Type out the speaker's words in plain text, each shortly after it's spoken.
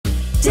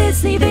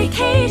Disney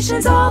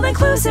vacations,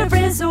 all-inclusive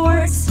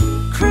resorts,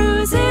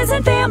 cruises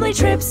and family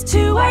trips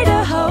to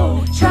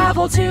Idaho.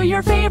 Travel to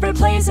your favorite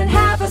place and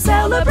have a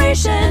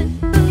celebration.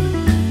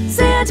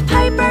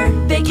 Sandpiper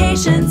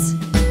Vacations.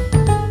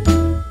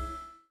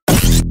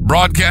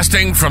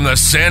 Broadcasting from the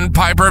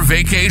Sandpiper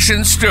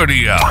Vacation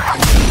Studio.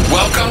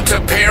 Welcome to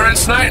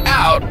Parents' Night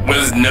Out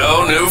with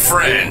No New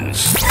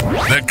Friends.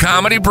 The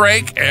comedy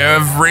break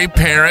every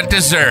parent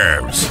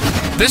deserves.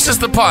 This is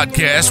the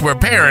podcast where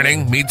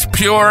parenting meets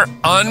pure,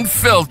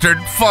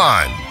 unfiltered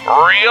fun.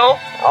 Real,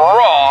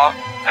 raw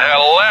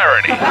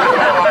hilarity.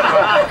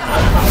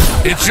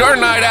 It's your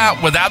night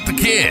out without the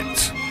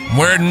kids,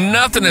 where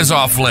nothing is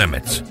off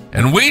limits.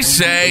 And we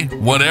say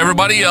what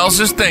everybody else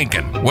is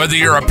thinking. Whether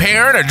you're a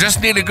parent or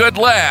just need a good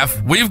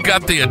laugh, we've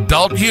got the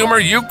adult humor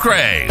you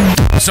crave.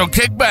 So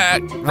kick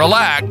back,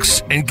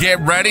 relax, and get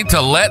ready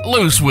to let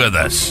loose with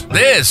us.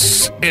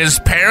 This is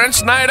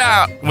Parents' Night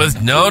Out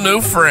with No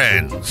New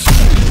Friends.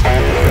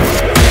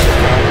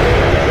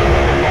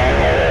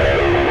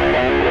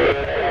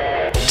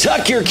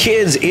 Tuck your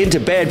kids into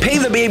bed, pay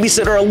the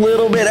babysitter a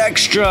little bit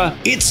extra.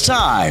 It's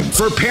time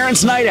for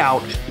Parents' Night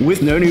Out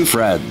with No New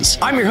Friends.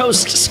 I'm your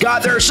host,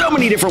 Scott. There are so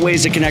many different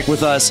ways to connect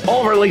with us.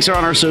 All of our links are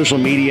on our social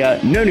media,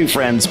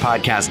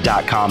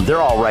 nonewfriendspodcast.com.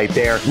 They're all right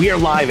there. We are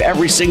live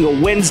every single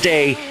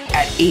Wednesday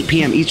at 8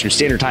 p.m. Eastern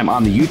Standard Time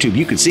on the YouTube.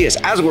 You can see us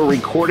as we're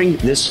recording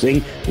this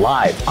thing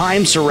live.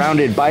 I'm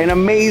surrounded by an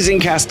amazing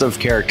cast of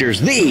characters.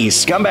 The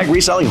scumbag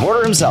reselling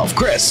hoarder himself,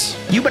 Chris.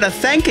 You better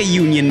thank a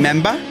union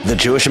member. The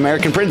Jewish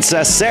American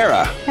princess,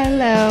 Sarah.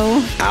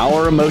 Hello.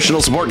 Our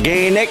emotional support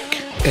gay, Nick.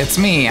 It's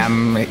me.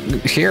 I'm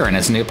here in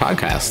his new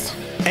podcast.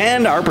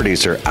 And our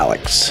producer,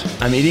 Alex.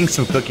 I'm eating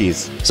some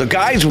cookies. So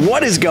guys,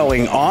 what is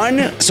going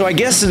on? So I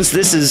guess since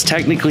this is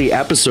technically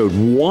episode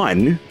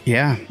 1,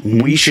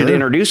 we should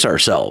introduce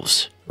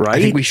ourselves, right?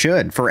 I think we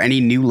should, for any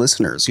new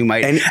listeners who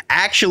might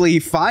actually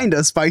find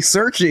us by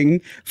searching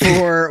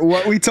for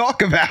what we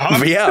talk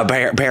about. Yeah,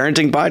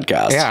 parenting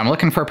podcast. Yeah, I'm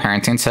looking for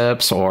parenting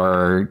tips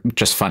or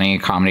just funny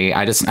comedy.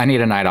 I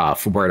need a night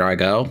off. Where do I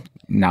go?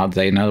 Now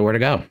they know where to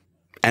go.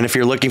 And if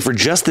you're looking for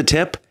just the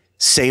tip,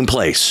 same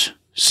place.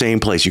 Same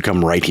place. You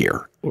come right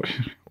here.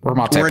 We're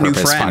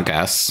multi-purpose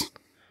podcasts.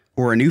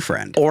 Or a new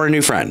friend. Or a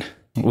new friend.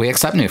 We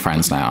accept new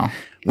friends now.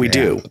 We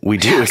do. We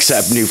do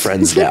accept new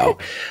friends now.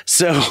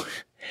 So,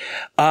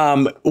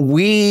 so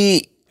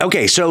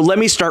let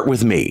me start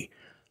with me.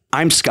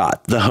 I'm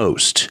Scott, the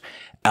host.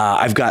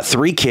 I've got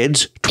 3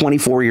 kids,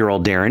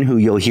 24-year-old Darren, who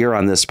you'll hear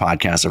on this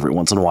podcast every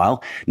once in a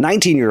while,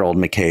 19-year-old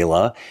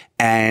Michaela,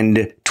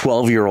 and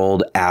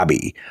 12-year-old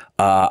Abby.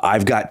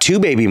 I've got 2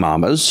 baby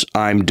mamas.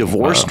 I'm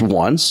divorced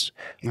once,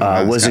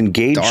 was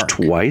engaged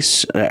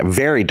twice,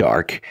 very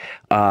dark.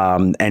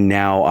 And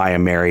now I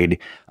am married.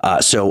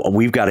 So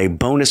we've got a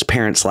bonus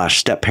parent /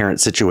 step parent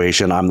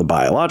situation. I'm the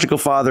biological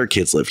father.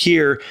 Kids live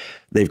here.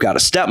 They've got a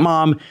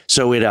stepmom.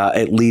 So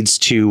it leads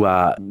to,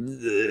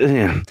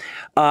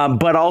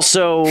 but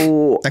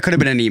also that could have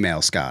been an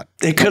email, Scott.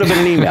 It could have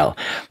been an email.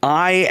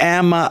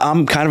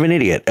 I'm kind of an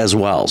idiot as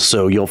well.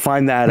 So you'll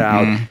find that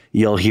out.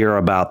 You'll hear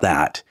about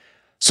that.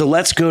 So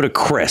let's go to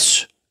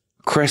Chris.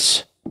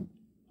 Chris,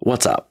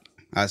 what's up?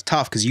 It's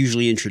tough because you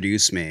usually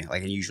introduce me,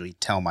 like, and usually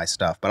tell my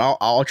stuff, but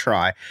I'll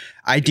try.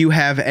 I do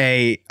have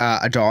a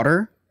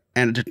daughter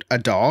and a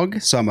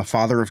dog, so I'm a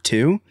father of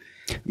 2.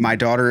 My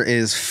daughter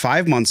is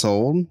 5 months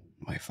old.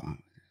 Wait, 5?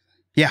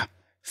 Yeah,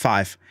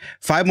 5.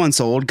 5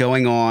 months old,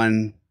 going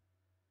on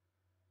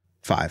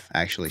 5.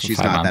 Actually, she's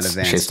not that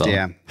advanced.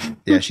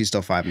 Yeah, she's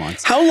still 5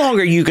 months. How long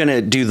are you gonna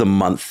do the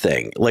month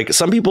thing? Like,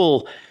 some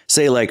people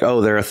say, like,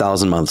 oh, they're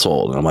 1,000 months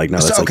old, and I'm like, no,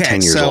 that's like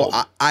 10 years old.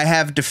 So I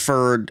have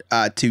deferred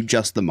to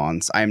just the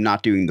months. I am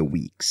not doing the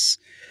weeks.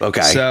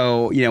 Okay.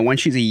 So, when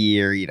she's a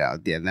year,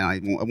 then I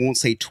won't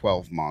say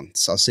 12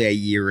 months. I'll say a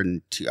year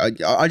and 2.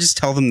 I'll just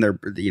tell them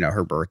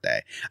her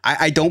birthday.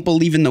 I don't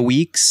believe in the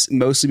weeks,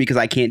 mostly because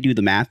I can't do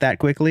the math that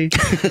quickly.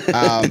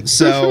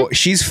 So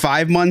she's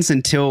 5 months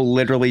until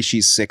literally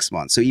she's 6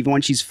 months. So even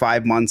when she's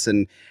 5 months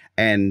and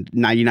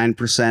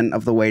 99%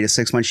 of the way to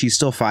 6 months, she's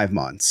still 5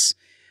 months.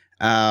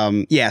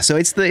 So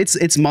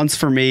it's months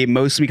for me,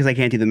 mostly because I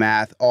can't do the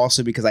math.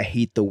 Also because I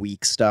hate the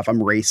week stuff. I'm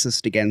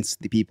racist against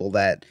the people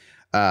that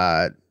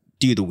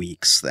do the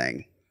weeks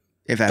thing.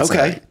 If that's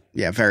okay.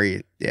 If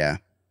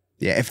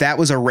that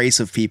was a race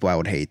of people, I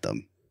would hate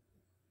them.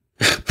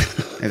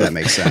 If that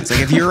makes sense.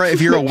 Like if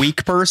you're a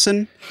weak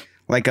person,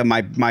 like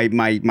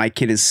my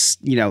kid is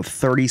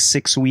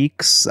 36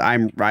 weeks.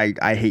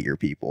 I hate your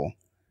people.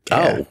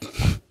 Oh.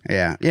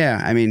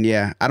 Yeah. I mean,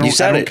 yeah. I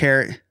don't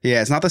care.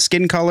 Yeah, it's not the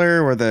skin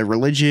color or the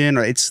religion,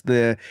 or it's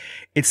the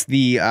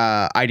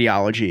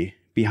ideology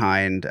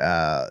behind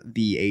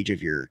the age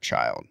of your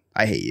child.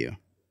 I hate you.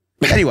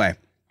 Anyway,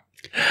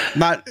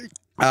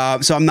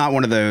 so I'm not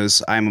one of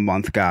those. I'm a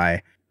month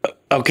guy.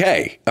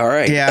 Okay. All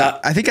right. Yeah.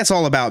 I think that's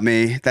all about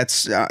me.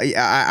 That's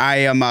I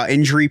am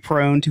injury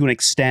prone to an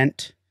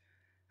extent.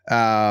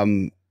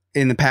 In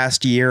the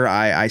past year,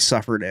 I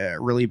suffered a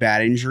really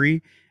bad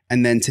injury.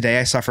 And then today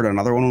I suffered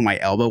another one when my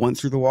elbow went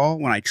through the wall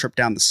when I tripped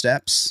down the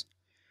steps.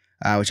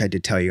 which I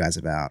did tell you guys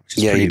about. Which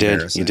is Yeah, pretty you did.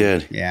 embarrassing. You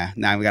did. Yeah.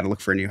 Now we got to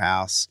look for a new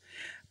house.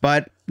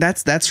 But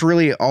that's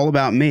really all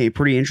about me.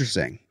 Pretty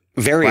interesting.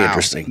 Very Wow.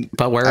 interesting.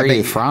 But where are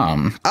you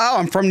from? Oh,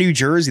 I'm from New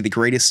Jersey, the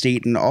greatest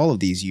state in all of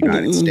these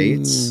United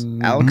States.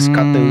 Alex,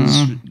 cut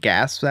those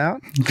gasps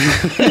out.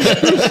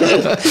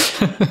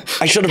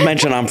 I should have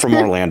mentioned I'm from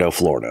Orlando,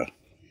 Florida.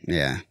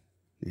 Yeah.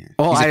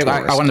 Well, He's a I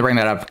tourist. wanted to bring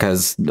that up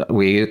because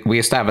we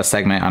used to have a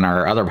segment on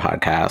our other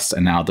podcast,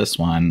 and now this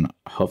one,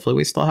 hopefully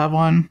we still have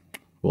one.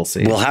 We'll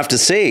see. We'll have to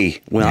see.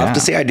 We'll have to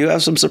Yeah. see. I do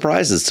have some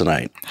surprises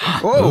tonight.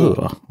 Whoa,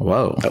 Ooh,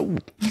 whoa.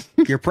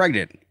 you're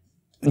pregnant.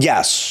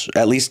 Yes,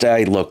 at least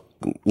I look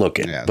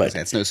it. Yeah, But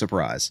that's no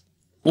surprise.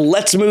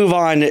 let's move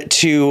on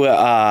to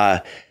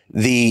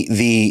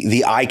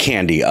the eye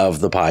candy of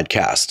the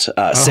podcast.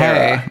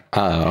 Sarah. Hey.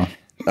 Oh.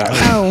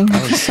 Oh,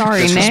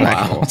 sorry, Nick.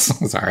 Wow.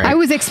 Sorry. I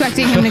was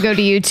expecting him to go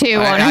to you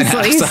too,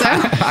 honestly. So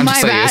my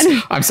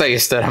bad. I'm so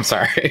used to it. I'm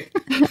sorry.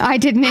 I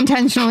didn't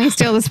intentionally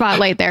steal the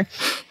spotlight there.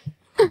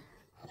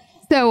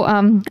 So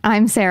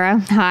I'm Sarah.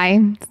 Hi,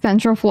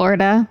 Central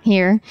Florida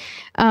here.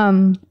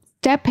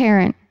 Step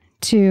parent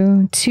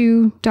to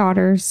 2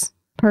 daughters,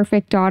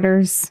 perfect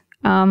daughters.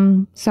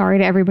 Sorry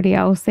to everybody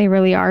else. They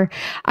really are.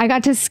 I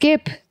got to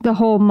skip the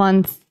whole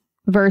month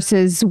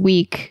versus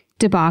week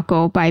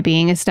debacle by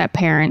being a step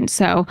parent.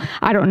 So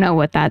I don't know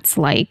what that's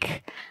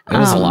like. It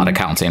was a lot of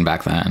counting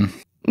back then.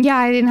 Yeah,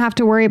 I didn't have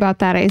to worry about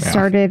that. I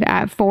started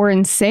at 4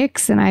 and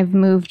 6 and I've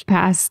moved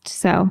past.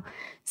 So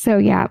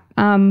yeah,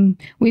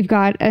 we've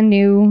got a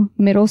new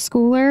middle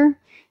schooler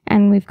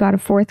and we've got a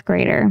 4th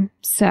grader.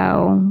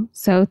 So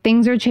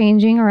things are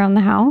changing around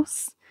the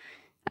house.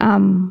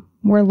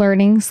 We're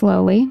learning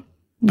slowly.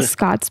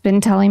 Scott's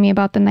been telling me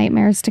about the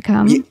nightmares to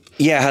come.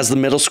 Yeah, has the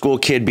middle school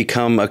kid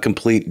become a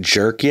complete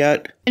jerk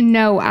yet?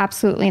 No,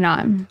 absolutely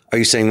not. Are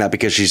you saying that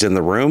because she's in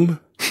the room?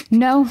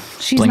 No,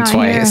 she's Blink not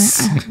twice.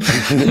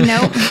 here.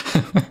 Nope,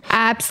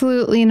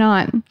 absolutely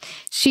not.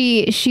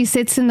 She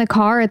sits in the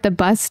car at the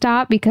bus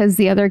stop because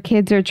the other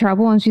kids are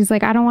trouble, and she's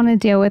like, I don't want to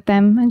deal with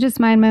them. I just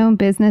mind my own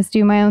business,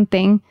 do my own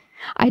thing.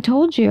 I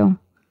told you.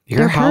 Your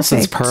They're house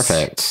is perfect.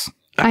 perfect.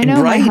 I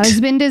know Right. my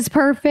husband is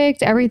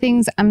perfect.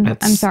 Everything's. I'm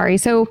sorry.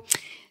 So,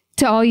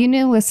 to all you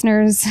new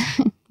listeners,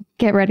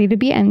 get ready to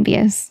be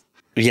envious.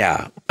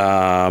 Yeah.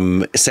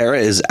 Sarah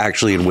is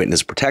actually in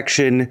witness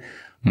protection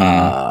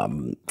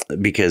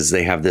because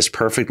they have this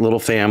perfect little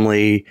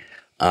family.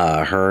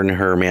 Her and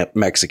her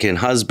Mexican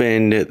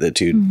husband, the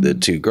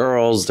two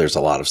girls. There's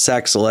a lot of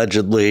sex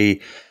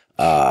allegedly.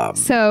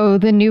 So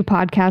the new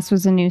podcast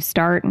was a new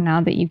start. And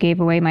now that you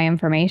gave away my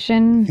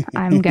information,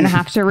 I'm going to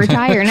have to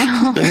retire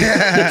now.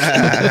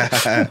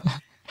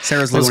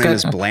 Sarah's little name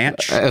is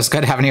Blanche. It was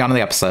good having you on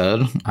the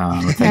episode.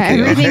 Thank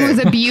you. Everything was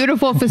a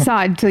beautiful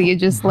facade till you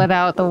just let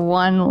out the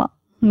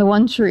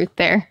one truth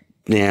there.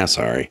 Yeah,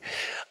 sorry.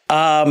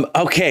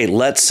 Okay,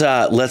 let's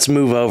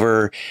move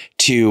over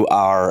to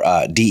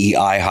our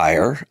DEI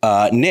hire.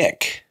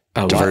 Nick,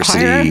 what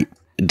diversity.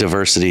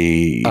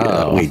 Diversity.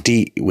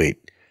 DEI,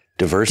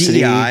 diversity,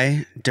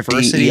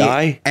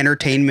 DEI?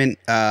 entertainment,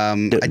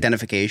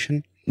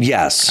 identification.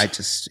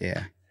 Yes.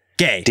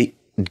 Gay.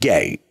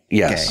 Gay.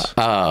 Yes. Gay.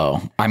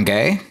 Oh, I'm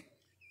gay?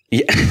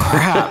 Yeah.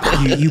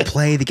 Crap. You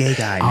play the gay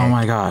guy. Oh Nick.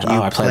 my gosh. You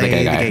I play the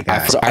gay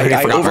guy. So I I already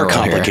forgot my role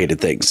here. overcomplicated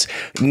things.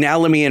 Now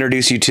let me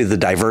introduce you to the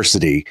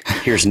diversity.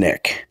 Here's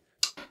Nick.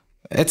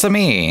 It's a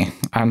me.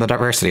 I'm the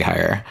diversity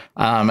hire.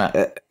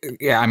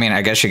 Yeah, I mean,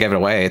 I guess you gave it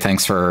away.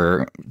 Thanks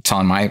for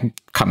telling my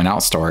coming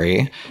out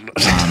story.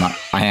 I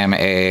am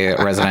a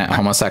resident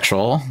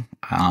homosexual.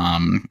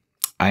 I'm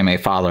a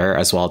father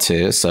as well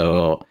too.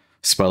 So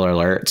spoiler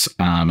alert,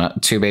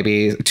 2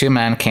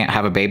 men can't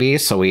have a baby,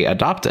 so we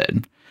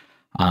adopted.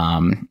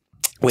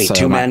 Wait, so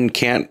 2 men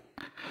can't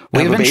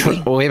We've have a been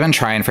baby? we've been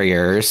trying for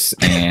years,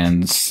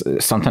 and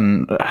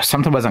something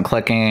wasn't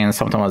clicking.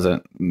 Something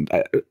wasn't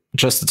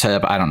just the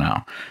tip. I don't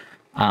know.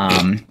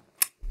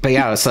 But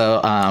yeah, so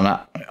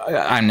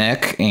I'm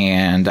Nick,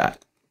 and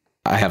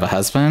I have a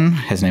husband.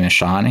 His name is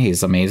Sean.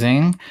 He's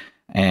amazing,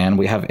 and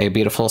we have a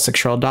beautiful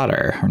 6-year-old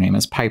daughter. Her name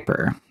is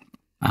Piper.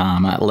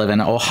 I live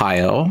in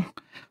Ohio.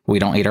 We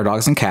don't eat our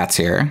dogs and cats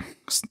here.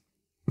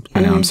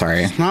 I know. I'm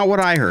sorry. It's not what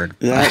I heard.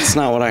 That's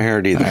not what I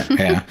heard either.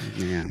 Yeah.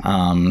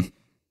 Yeah.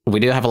 We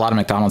do have a lot of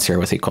McDonald's here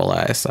with E.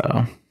 coli,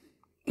 so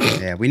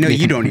Yeah, we know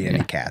you don't eat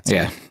any cats.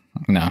 yeah,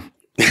 no,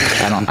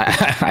 I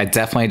don't. I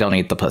definitely don't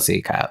eat the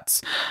pussy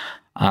cats.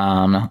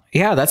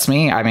 Yeah, that's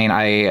me. I mean,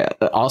 I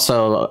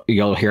also,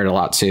 you'll hear it a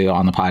lot too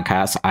on the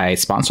podcast. I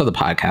sponsor the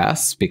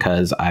podcast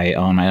because I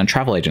own my own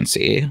travel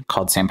agency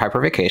called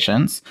Sandpiper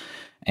Vacations.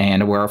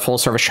 And we're a full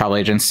service travel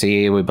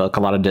agency. We book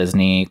a lot of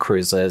Disney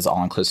cruises,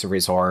 all inclusive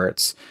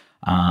resorts,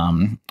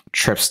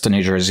 trips to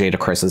New Jersey to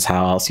Chris's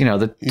house, you know,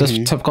 the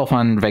typical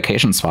fun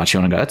vacation spots you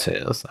want to go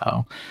to.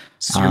 So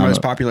It's your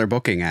most popular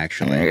booking,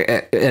 actually.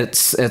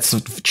 it's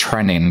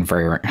trending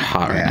very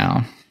hot right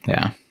now.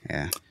 Yeah.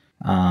 Yeah.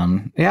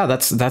 Yeah,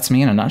 that's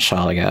me in a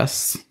nutshell, I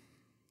guess.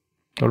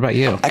 What about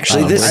you?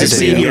 Actually, this I've is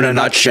seen me you in a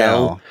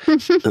nutshell.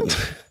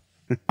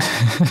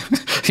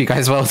 You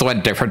guys both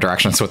went different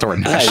directions with the word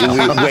national.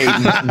 We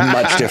went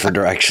much different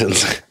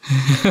directions.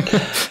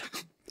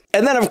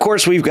 And then, of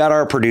course, we've got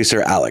our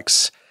producer,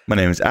 Alex. My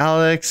name is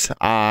Alex.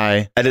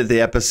 I edit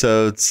the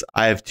episodes.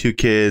 I have 2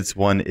 kids.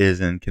 One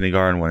is in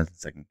kindergarten, one is in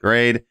 2nd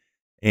grade.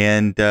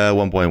 And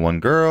 1 boy, 1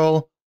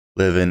 girl.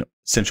 Live in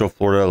Central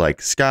Florida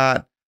like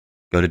Scott.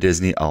 Go to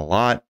Disney a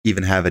lot.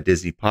 Even have a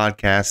Disney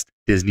podcast,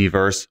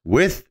 Disneyverse,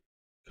 with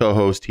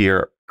co-host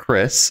here,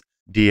 Chris,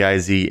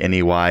 DIZNEYVERSE.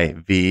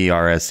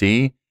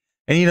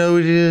 And, you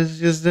know,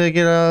 just to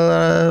get a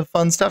lot of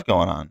fun stuff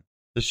going on.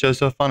 The show's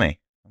so funny.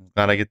 I'm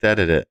glad I get to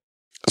edit it.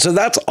 So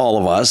that's all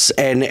of us.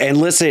 And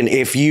listen,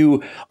 if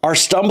you are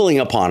stumbling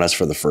upon us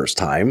for the first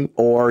time,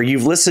 or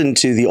you've listened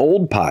to the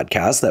old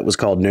podcast that was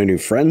called No New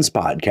Friends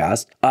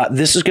Podcast,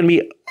 this is going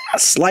to be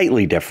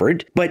slightly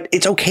different, but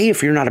it's okay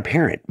if you're not a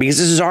parent, because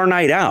this is our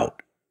night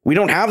out. We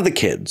don't have the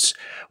kids.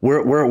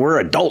 We're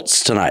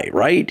adults tonight,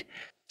 right?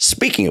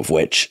 Speaking of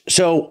which,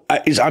 so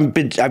I've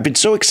been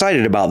so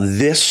excited about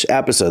this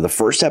episode, the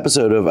first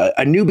episode of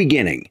a new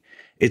beginning.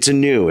 It's a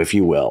new, if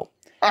you will.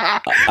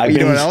 You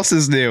know what else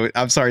is new?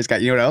 I'm sorry,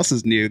 Scott. You know what else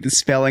is new? The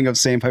spelling of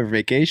Sandpiper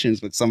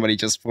Vacations, which somebody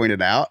just pointed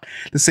out.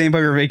 The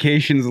Sandpiper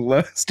Vacations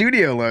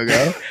studio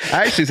logo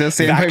actually says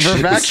Sandpiper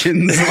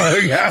Vacations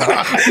logo.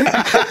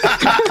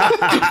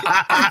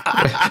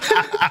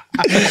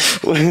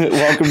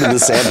 Welcome to the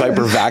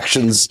Sandpiper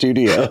Vacations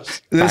studio.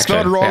 They're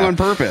spelled wrong on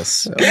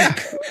purpose. Yeah.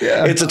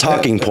 It's a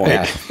talking point.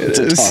 Yeah, it's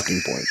a talking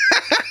point.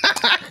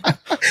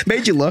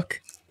 Made you look.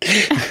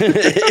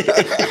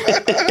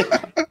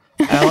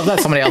 I love that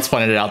somebody else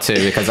pointed it out too,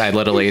 because I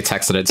literally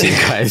texted it to you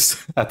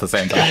guys at the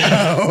same time.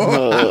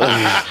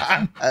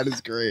 That is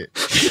great.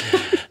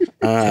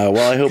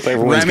 Well, I hope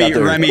everyone's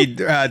Remy did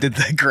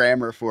the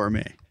grammar for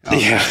me.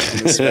 Yeah.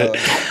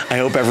 I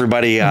hope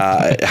everybody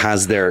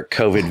has their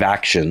COVID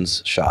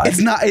vaccines shot. It's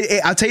not.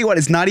 I'll tell you what.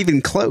 It's not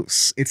even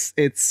close. It's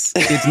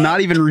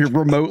not even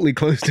remotely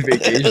close to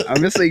vacation.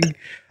 I'm missing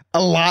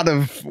a lot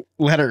of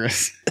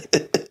letters,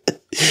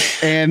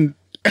 and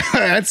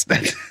that's.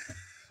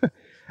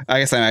 I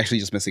guess I'm actually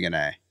just missing an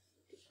A.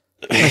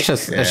 It's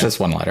just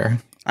one letter.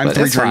 I'm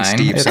 3 drinks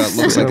deep, so it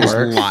looks like there's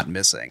a lot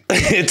missing.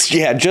 It's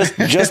just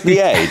the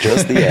A,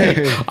 just the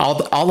A.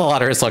 All the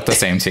letters look the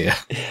same to you.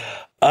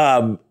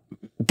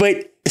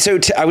 But so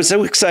I was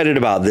so excited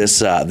about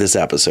this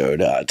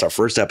episode. It's our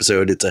first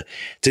episode. It's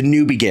a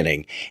new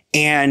beginning,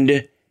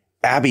 and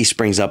Abby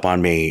springs up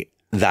on me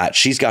that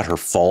she's got her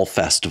fall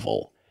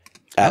festival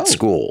at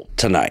school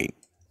tonight,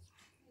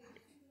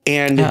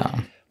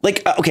 and.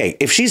 Like, okay,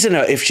 if she's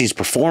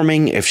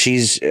performing, if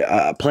she's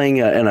playing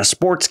in a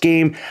sports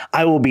game,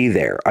 I will be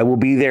there. I will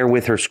be there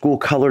with her school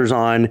colors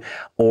on,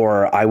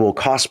 or I will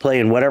cosplay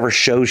in whatever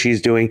show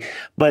she's doing.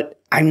 But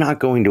I'm not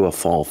going to a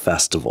fall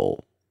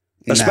festival,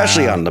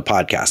 especially on the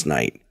podcast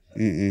night.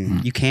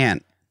 You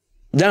can't.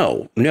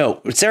 No.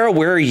 Sarah,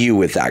 where are you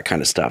with that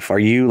kind of stuff? Are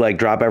you like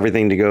drop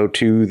everything to go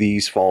to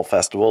these fall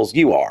festivals?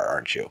 You are,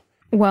 aren't you?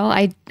 Well,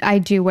 I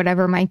do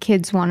whatever my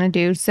kids want to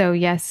do. So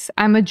yes,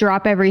 I'm a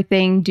drop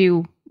everything,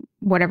 do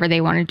whatever they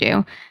want to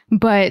do.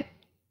 But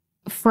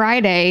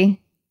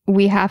Friday,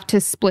 we have to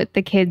split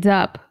the kids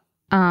up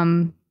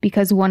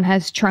because one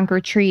has trunk or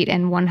treat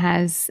and one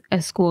has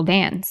a school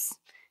dance.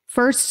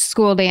 First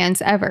school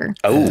dance ever.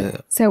 Oh.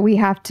 So we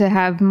have to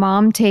have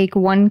mom take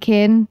one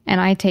kid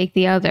and I take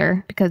the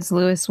other because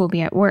Lewis will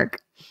be at work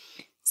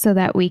so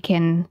that we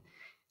can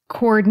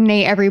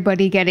coordinate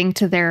everybody getting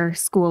to their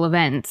school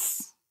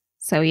events.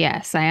 So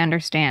yes, I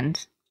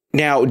understand.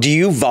 Now, do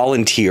you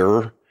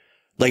volunteer?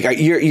 Like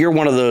you're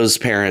one of those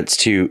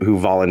parents who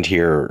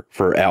volunteer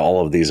for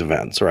all of these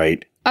events,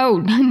 right? Oh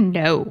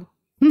no.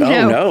 Oh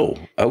no.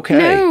 Okay.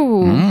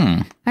 No.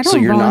 I don't so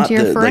you're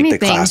volunteer not for anything.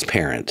 The class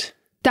parent.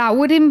 That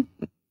wouldn't.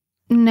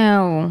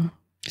 No.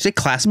 Is it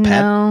class pet?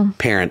 No.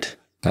 Parent.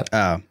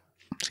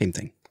 Same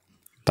thing.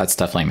 That's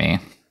definitely me.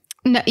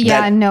 No.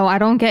 Yeah. No. I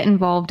don't get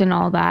involved in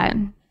all that.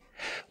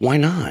 Why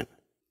not?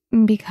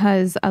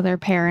 Because other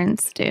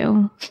parents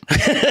do. She's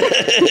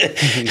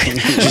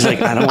like,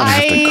 I don't want to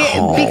have to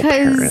call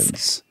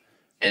parents.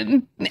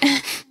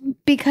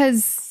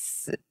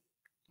 Because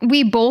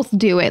we both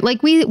do it.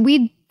 Like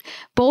we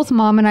both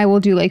mom and I will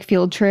do like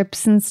field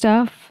trips and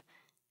stuff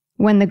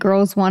when the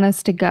girls want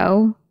us to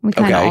go. We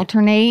kind of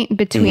alternate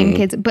between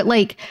kids. But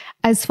like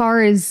as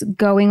far as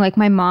going, like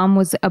my mom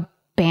was a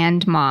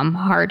band mom,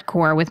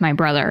 hardcore with my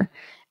brother.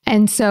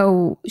 And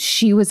so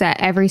she was at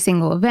every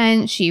single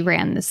event. She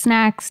ran the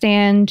snack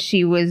stand.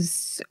 She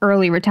was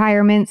early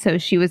retirement. So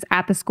she was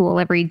at the school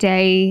every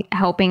day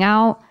helping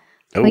out.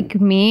 Oh. Like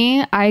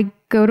me, I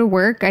go to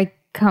work. I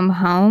come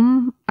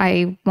home.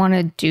 I want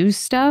to do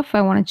stuff.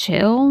 I want to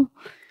chill.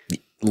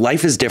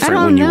 Life is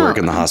different when you work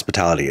in the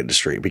hospitality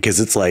industry because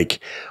it's like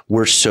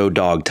we're so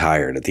dog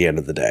tired at the end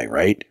of the day,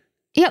 right?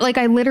 Yeah, like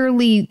I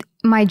literally,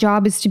 my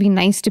job is to be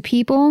nice to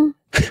people.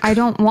 I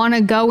don't want to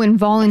go and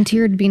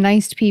volunteer to be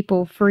nice to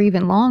people for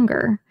even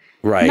longer.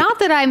 Right. Not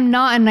that I'm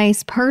not a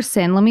nice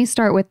person. Let me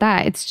start with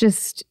that. It's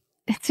just,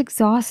 it's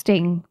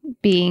exhausting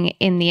being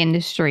in the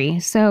industry.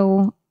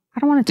 So I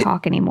don't want to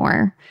talk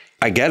anymore.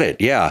 I get it.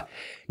 Yeah.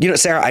 You know,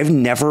 Sarah, I've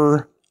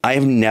never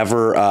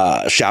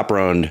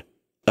chaperoned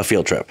a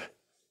field trip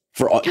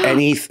for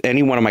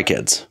any one of my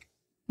kids.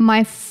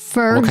 My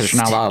first. Because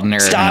you're not allowed near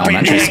Stop an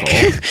elementary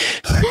it,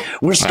 school.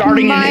 We're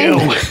starting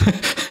anew.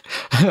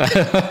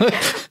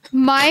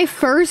 My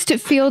first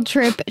field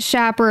trip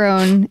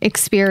chaperone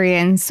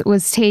experience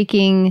was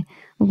taking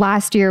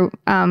last year,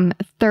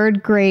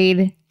 third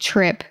grade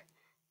trip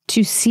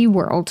to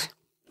SeaWorld.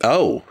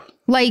 Oh.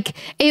 Like,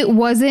 it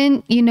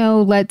wasn't,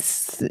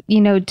 let's,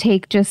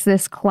 take just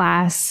this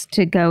class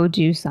to go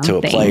do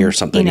something. To a play or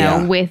something,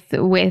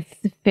 with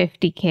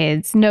 50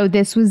 kids. No,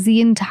 this was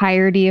the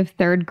entirety of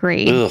third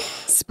grade. Ugh.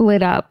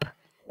 Split up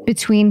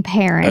between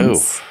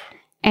parents. Oof.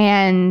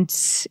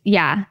 And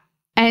yeah.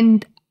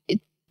 And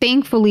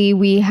thankfully,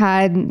 we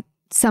had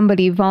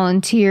somebody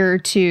volunteer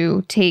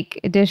to take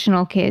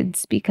additional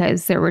kids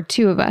because there were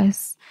 2 of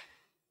us.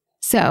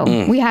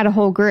 So we had a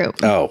whole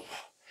group. Oh.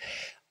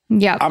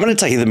 Yeah. I'm going to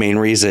tell you the main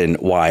reason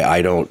why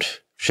I don't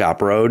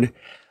chaperone,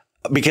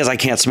 because I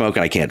can't smoke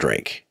and I can't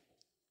drink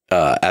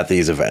at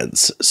these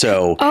events.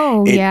 So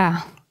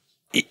yeah,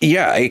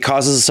 it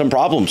causes some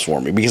problems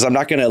for me because I'm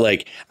not going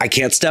to I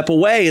can't step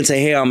away and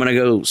say, hey, I'm going to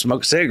go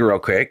smoke a cig real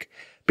quick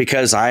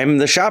because I'm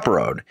the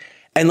chaperone.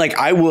 And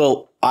I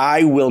will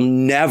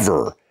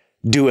never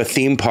do a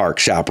theme park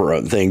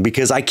chaperone thing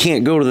because I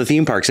can't go to the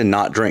theme parks and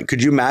not drink.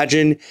 Could you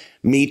imagine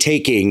me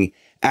taking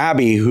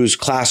Abby, whose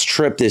class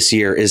trip this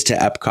year is to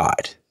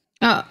Epcot?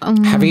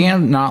 Have you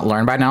not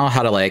learned by now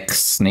how to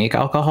sneak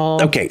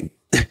alcohol? Okay.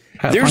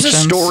 There's a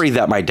story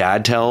that my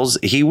dad tells.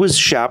 He was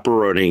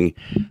chaperoning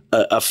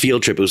a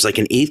field trip. It was an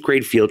 8th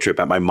grade field trip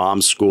at my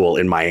mom's school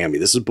in Miami.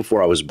 This is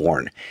before I was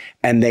born.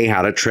 And they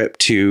had a trip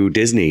to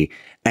Disney.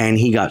 And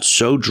he got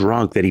so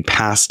drunk that he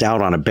passed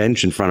out on a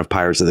bench in front of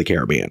Pirates of the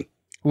Caribbean.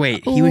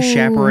 Wait, he was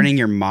chaperoning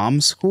your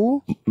mom's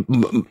school?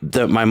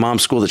 My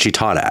mom's school that she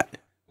taught at.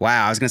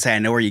 Wow, I was going to say, I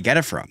know where you get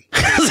it from.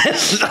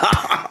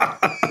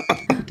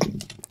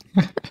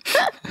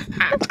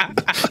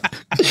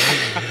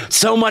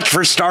 So much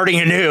for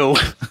starting anew.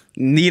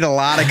 Need a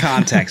lot of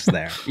context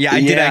there. Yeah, I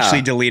did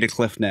actually delete a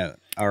cliff note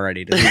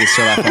already to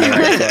start off on the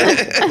right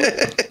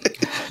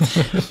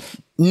foot.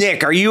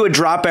 Nick, are you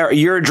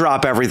you're a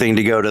drop everything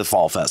to go to the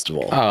fall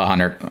festival? Oh,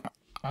 100%.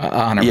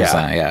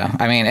 Yeah.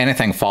 I mean,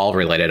 anything fall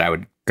related, I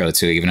would go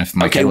to, even if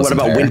my kid wasn't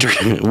there.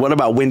 What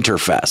about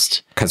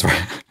Winterfest? Because we're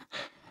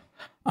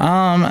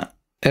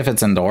if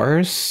it's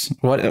indoors,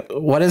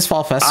 what is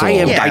fall festival?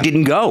 I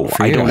didn't go.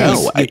 I don't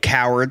know. You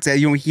cowards!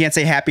 You can't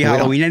say Happy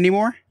Halloween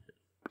anymore.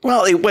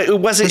 Well, it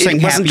wasn't.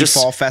 It wasn't just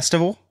fall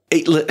festival.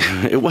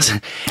 It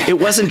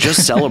wasn't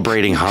just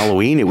celebrating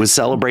Halloween. It was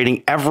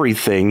celebrating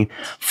everything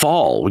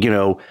fall.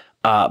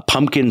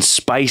 Pumpkin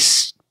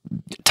spice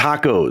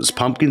tacos,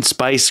 pumpkin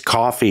spice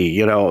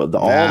coffee. All the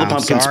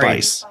pumpkin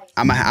spice.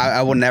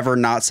 I will never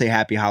not say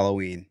Happy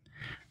Halloween.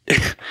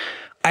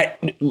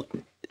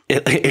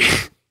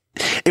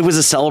 It was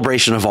a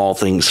celebration of all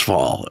things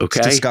fall. Okay,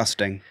 it's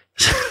disgusting,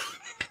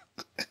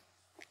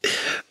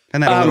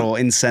 and then a little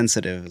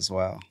insensitive as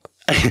well.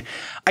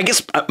 I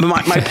guess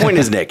my point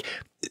is, Nick,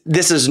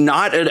 this is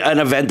not an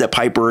event that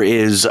Piper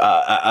is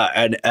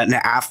an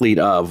athlete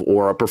of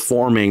or a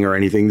performing or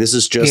anything. This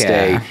is just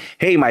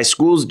hey, my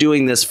school's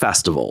doing this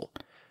festival.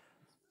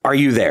 Are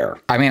you there?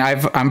 I mean,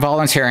 I'm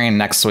volunteering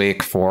next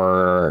week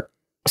for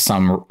I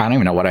don't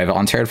even know what I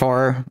volunteered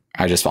for.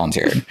 I just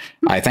volunteered.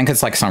 I think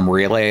it's some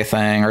relay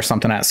thing or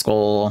something at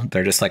school.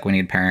 They're just we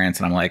need parents.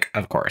 And I'm like,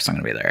 of course I'm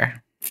going to be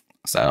there.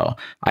 So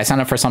I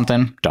signed up for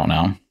something. Don't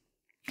know.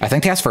 I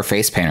think they asked for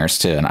face painters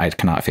too. And I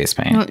cannot face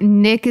paint. No,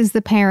 Nick is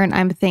the parent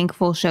I'm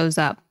thankful shows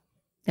up.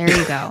 There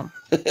you go.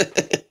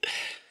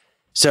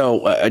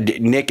 So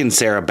Nick and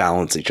Sarah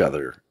balance each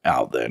other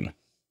out then.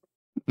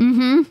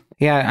 Mm-hmm.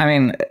 Yeah, I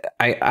mean,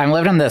 I'm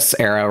living in this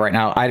era right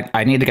now.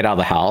 I need to get out of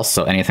the house.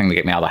 So anything to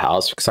get me out of the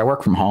house because I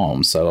work from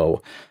home.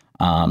 So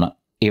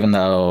even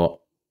though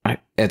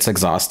it's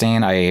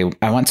exhausting, I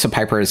went to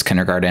Piper's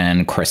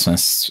kindergarten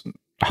Christmas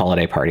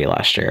holiday party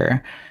last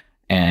year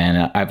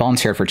and I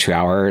volunteered for 2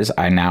 hours.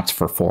 I napped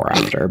for 4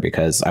 after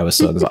because I was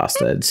so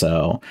exhausted.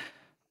 So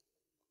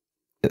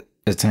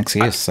it's an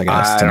excuse, I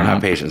guess. I don't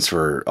have patience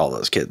for all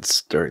those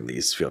kids during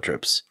these field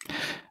trips.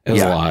 It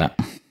was a lot.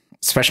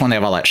 Especially when they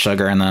have all that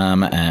sugar in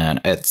them,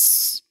 and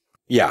it's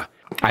I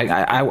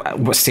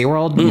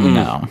SeaWorld? Mm-mm.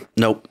 No,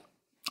 nope.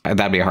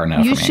 That'd be a hard no.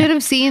 You for me. should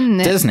have seen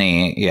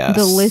Disney. Yes,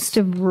 the list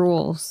of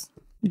rules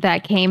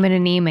that came in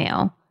an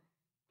email.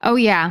 Oh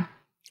yeah,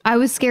 I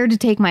was scared to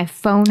take my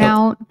phone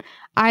out.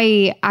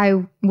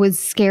 I was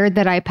scared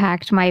that I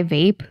packed my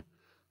vape.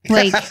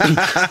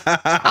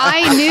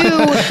 I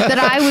knew that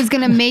I was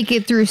going to make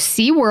it through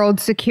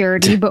SeaWorld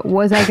security, but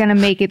was I going to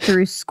make it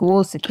through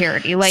school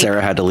security?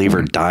 Sarah had to leave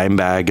her dime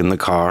bag in the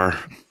car.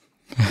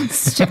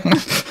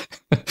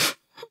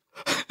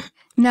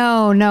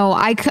 No.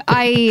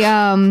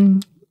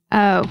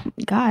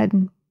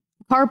 God,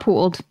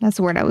 carpooled. That's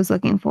the word I was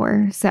looking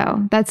for.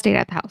 So that stayed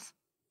at the house.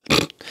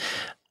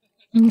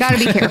 Got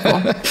to be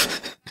careful.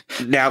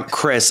 Now,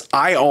 Chris,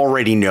 I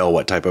already know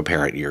what type of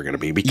parent you're going to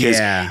be because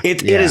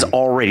it has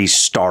already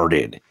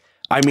started.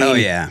 I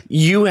mean,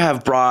 you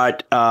have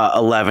brought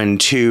 11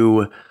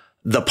 to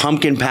the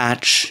pumpkin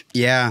patch.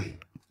 Yeah.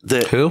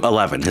 Who?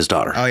 11, his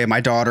daughter. Oh, yeah.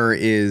 My daughter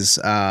is,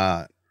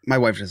 my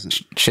wife doesn't.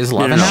 She's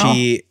 11 now?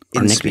 She,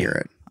 in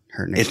spirit.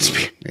 Her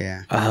nickname.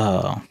 Yeah.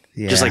 Oh.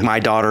 Yeah. Just like my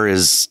daughter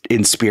is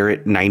in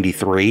spirit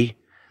 93.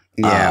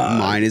 Yeah.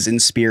 Mine is in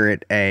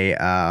spirit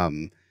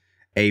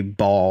a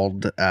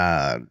bald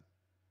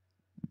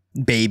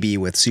baby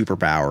with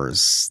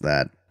superpowers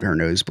that her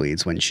nose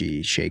bleeds when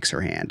she shakes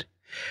her hand.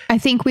 I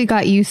think we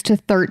got used to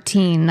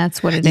 13.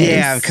 That's what it is.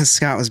 Yeah, because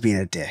Scott was being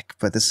a dick.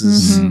 But this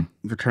is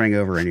we're turning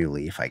over a new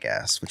leaf, I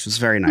guess, which was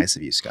very nice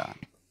of you, Scott.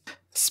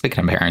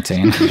 Speaking of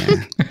parenting,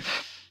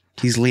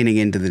 he's leaning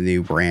into the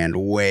new brand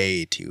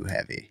way too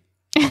heavy.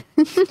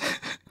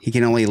 He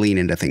can only lean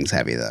into things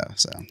heavy, though.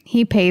 So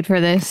he paid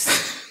for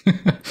this.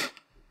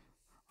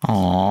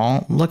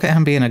 Oh, look at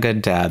him being a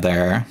good dad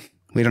there.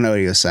 We don't know what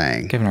he was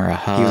saying. Giving her a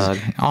hug.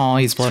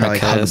 He's blowing a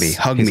kiss.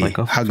 Hug me. Like,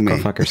 Go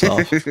fuck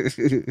yourself. Here's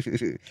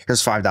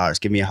 $5.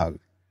 Give me a hug.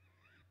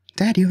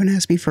 Dad, you haven't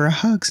asked me for a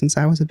hug since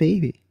I was a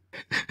baby.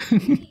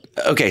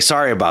 Okay,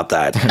 sorry about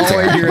that. All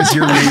I hear is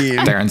your mean.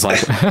 Darren's like,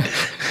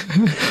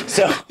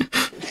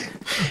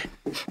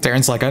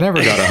 Darren's like, I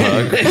never got a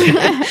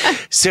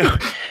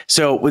hug.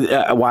 So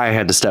why I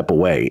had to step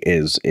away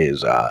is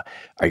I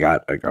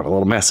got a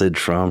little message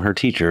from her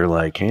teacher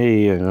like,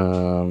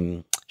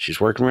 hey, she's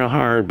working real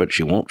hard, but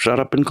she won't shut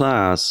up in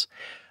class.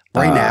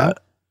 Right now?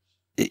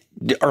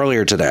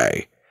 Earlier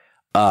today.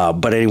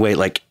 But anyway,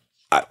 like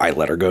I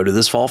let her go to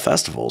this fall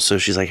festival. So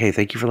she's like, hey,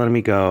 thank you for letting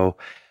me go.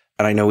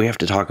 And I know we have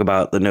to talk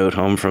about the note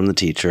home from the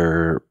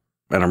teacher.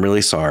 And I'm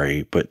really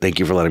sorry, but thank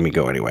you for letting me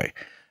go anyway.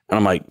 And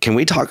I'm like, can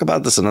we talk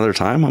about this another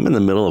time? I'm in the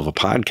middle of a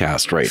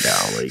podcast right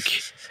now.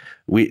 Like,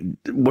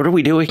 what are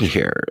we doing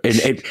here?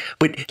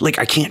 But like,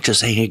 I can't just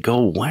say, hey, go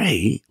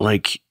away.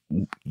 Like,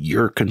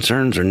 your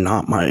concerns are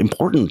not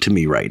important to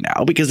me right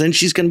now, because then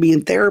she's going to be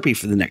in therapy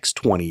for the next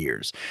 20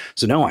 years.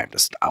 So now I have to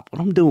stop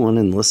what I'm doing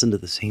and listen to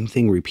the same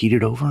thing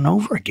repeated over and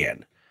over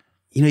again.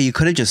 You know, you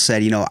could have just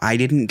said, I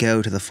didn't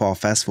go to the fall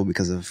festival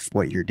because of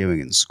what you're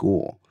doing in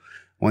school.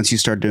 Once you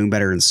start doing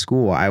better in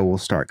school, I will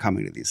start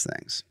coming to these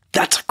things.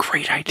 That's a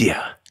great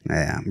idea.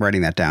 Yeah, I'm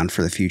writing that down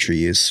for the future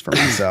use for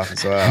myself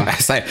as well. I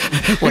say,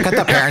 look at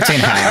the parenting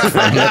hack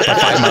from the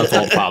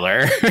 5-month-old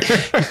father.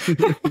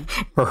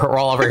 We're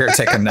all over here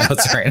taking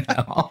notes right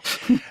now.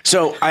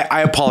 So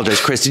I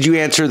apologize, Chris. Did you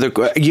answer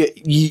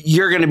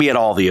you're going to be at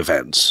all the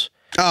events?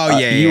 Oh,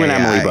 yeah. You and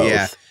Emily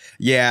both.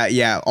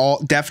 Yeah.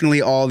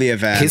 Definitely all the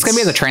events. He's going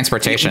to be the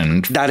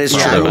transportation. That is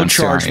true. I will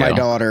charge my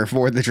daughter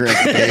for the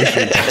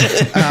transportation.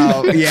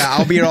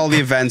 I'll be at all the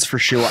events for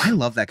sure. I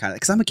love that kind of,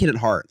 because I'm a kid at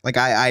heart. Like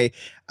I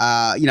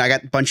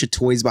got a bunch of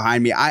toys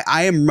behind me.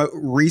 I am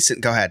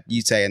recent. Go ahead,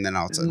 you say, and then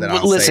I'll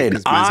listen.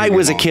 I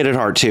was a kid at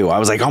heart too. I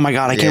was like, oh my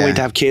god, I can't wait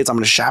to have kids. I'm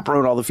going to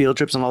chaperone all the field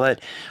trips and all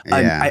that.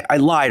 I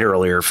lied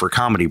earlier for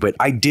comedy, but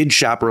I did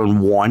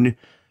chaperone one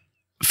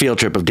field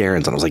trip of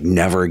Darren's, and I was like,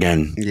 never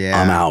again.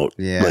 I'm out.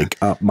 Like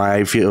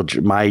my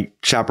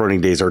chaperoning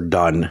days are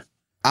done.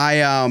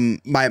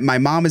 My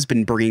mom has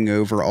been bringing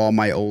over all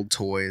my old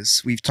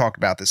toys. We've talked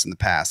about this in the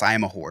past. I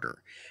am a hoarder.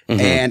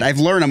 And I've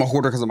learned I'm a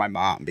hoarder because of my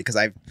mom, because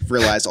I've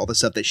realized all the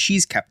stuff that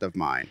she's kept of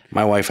mine.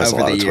 My wife has a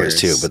lot of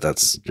toys too, but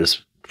that's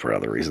just for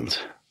other reasons.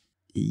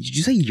 Did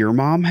you say your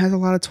mom has a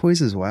lot of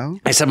toys as well?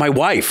 I said my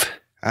wife.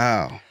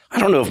 Oh. I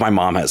don't know if my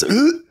mom has it.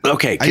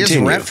 Okay, continue. I just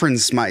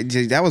referenced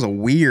that was a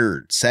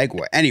weird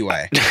segue.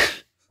 Anyway.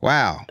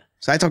 Wow.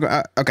 So I talk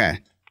okay.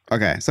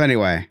 So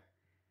anyway,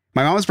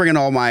 my mom was bringing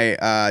all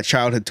my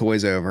childhood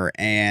toys over,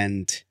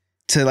 and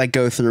to like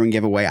go through and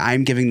give away,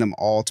 I'm giving them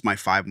all to my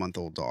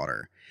 5-month-old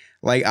daughter.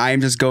 Like, I am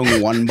just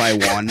going one by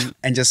one,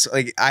 and just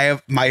like, I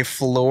have my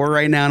floor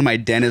right now in my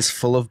den is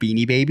full of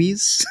Beanie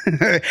Babies.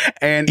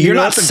 And you're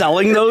not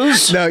selling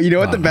those? No, you know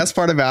what the best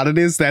part about it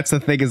is? That's the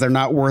thing, is they're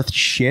not worth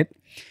shit.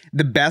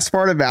 The best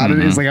part about it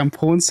is, like, I'm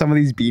pulling some of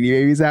these Beanie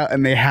Babies out,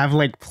 and they have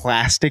like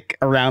plastic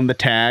around the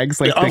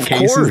tags, like the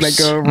cases that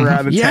go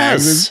around the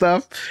tags and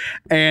stuff.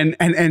 And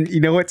you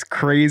know what's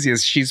crazy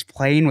is she's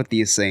playing with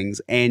these things,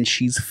 and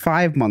she's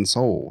 5 months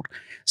old,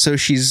 so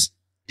she's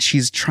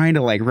trying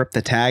to like rip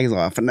the tags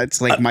off, and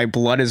that's like my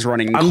blood is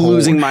running cold. I'm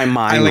losing my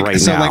mind right now.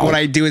 So like what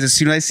I do is, as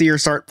soon as I see her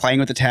start playing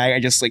with the tag, I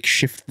just like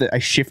shift it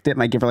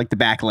and I give her like the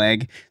back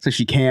leg so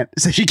she can't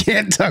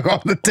tug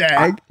off the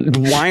tag.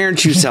 Why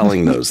aren't you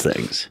selling those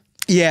things?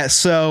 Yeah,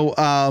 so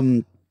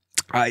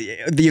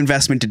the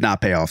investment did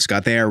not pay off,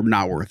 Scott. They are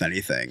not worth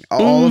anything.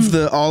 All of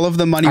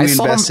the money we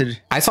invested.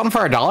 I sold them for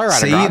 $1 at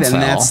a garage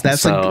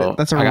sale.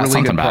 That's a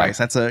really good price. back.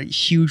 That's a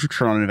huge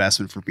return on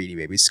investment for Beanie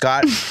Baby.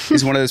 Scott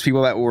is one of those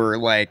people that were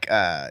like,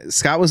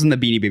 Scott was in the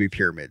Beanie Baby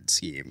pyramid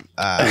scheme.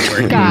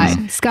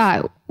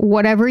 Scott,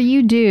 whatever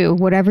you do,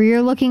 whatever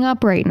you're looking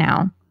up right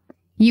now,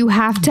 you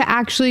have to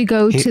actually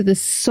go to the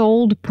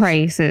sold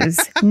prices,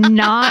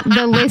 not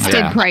the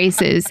listed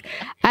prices.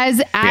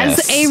 As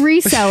a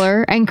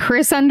reseller, and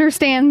Chris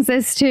understands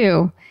this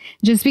too,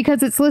 Just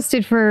because it's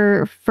listed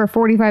for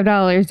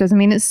 $45 doesn't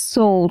mean it's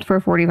sold for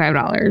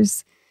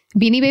 $45.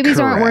 Beanie Babies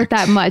aren't worth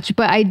that much,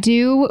 but I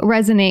do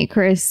resonate,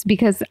 Chris,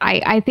 because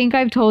I think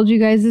I've told you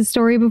guys this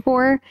story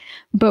before,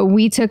 but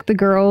we took the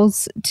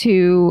girls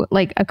to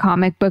like a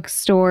comic book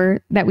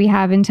store that we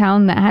have in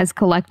town that has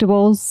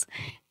collectibles,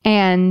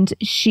 and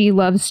she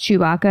loves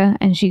Chewbacca,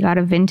 and she got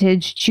a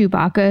vintage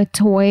Chewbacca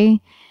toy.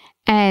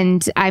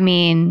 And I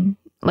mean,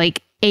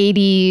 like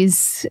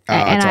 80s,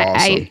 and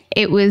awesome.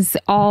 it was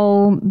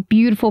all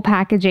beautiful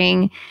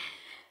packaging.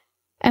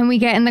 And we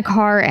get in the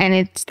car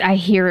and I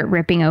hear it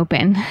ripping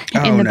open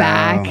in the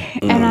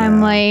back. And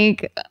I'm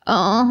like,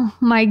 oh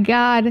my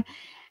God.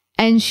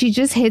 And she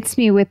just hits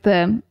me with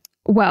the,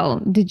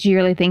 well, did you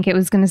really think it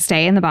was going to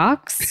stay in the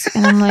box?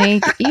 And I'm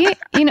like, yeah,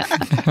 you know,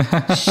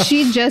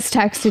 she just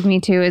texted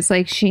me too. It's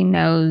like, she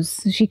knows,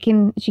 she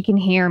can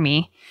hear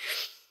me.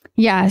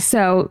 Yeah.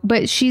 So,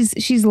 but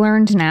she's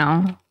learned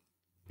now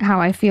how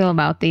I feel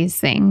about these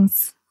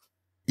things.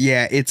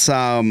 Yeah. It's,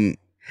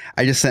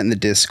 I just sent in the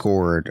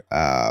Discord,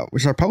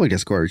 which is our public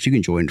Discord, which you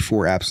can join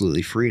for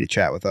absolutely free to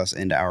chat with us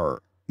and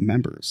our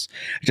members.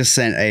 I just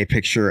sent a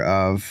picture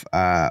of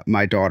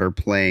my daughter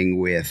playing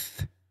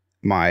with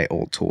my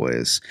old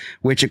toys,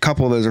 which a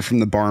couple of those are from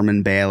the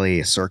Barnum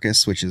Bailey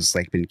Circus, which has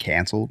like been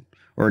canceled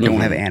or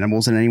don't have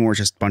animals in it anymore.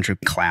 It's just a bunch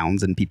of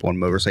clowns and people on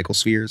motorcycle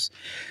spheres.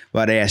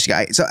 But I asked you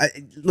guys, so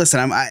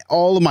listen,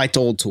 all of my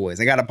old toys.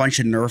 I got a bunch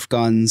of Nerf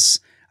guns.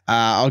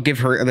 I'll give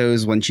her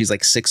those when she's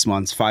like 6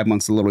 months, 5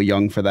 months, a little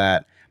young for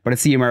that. But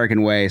it's the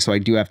American way, so I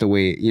do have to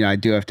wait. You know, I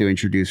do have to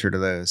introduce her to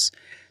those.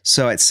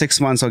 So at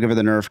 6 months, I'll give her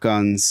the Nerf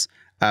guns.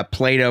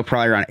 Play-Doh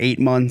probably around 8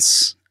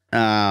 months.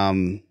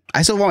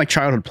 I still want my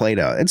childhood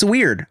Play-Doh. It's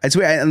weird. It's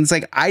weird. And it's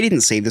like, I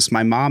didn't save this.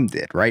 My mom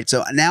did, right?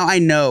 So now I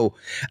know.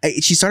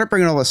 She started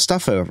bringing all this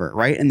stuff over,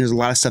 right? And there's a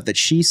lot of stuff that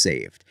she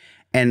saved.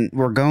 And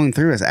we're going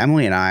through this,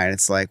 Emily and I, and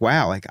it's like,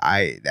 wow, like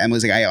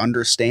Emily's like, I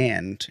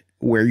understand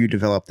where you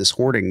develop this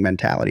hoarding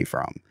mentality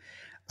from.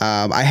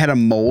 I had a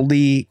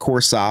moldy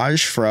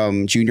corsage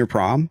from junior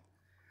prom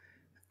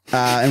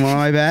in one of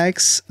my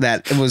bags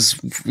that was,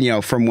 you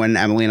know, from when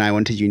Emily and I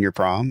went to junior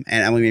prom,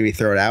 and Emily made me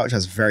throw it out, which I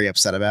was very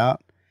upset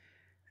about.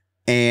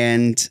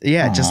 And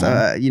yeah, just,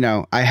 you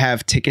know, I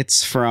have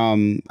tickets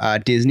from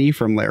Disney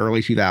from the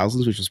early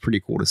 2000s, which was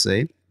pretty cool to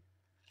see.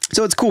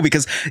 So it's cool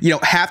because, you know,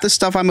 half the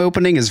stuff I'm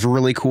opening is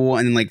really cool.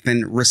 And like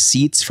then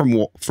receipts from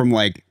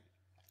like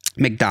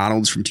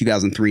McDonald's from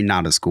 2003,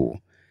 not as cool.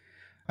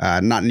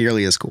 Not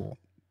nearly as cool.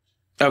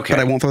 Okay.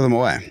 But I won't throw them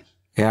away.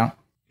 Yeah.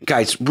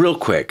 Guys, real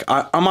quick,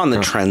 I'm on the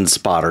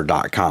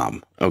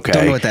trendspotter.com. Okay.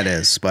 Don't know what that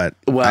is, but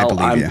well,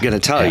 I'm going to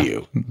tell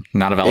you.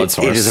 Not a valid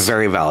source. It is a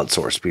very valid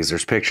source because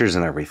there's pictures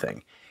and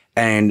everything.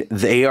 And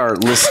they are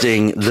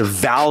listing the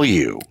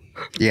value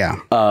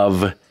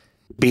of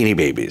Beanie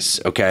Babies.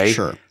 Okay.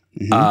 Sure.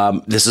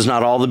 This is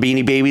not all the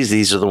Beanie Babies.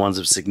 These are the ones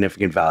of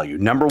significant value.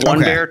 Number one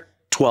bear,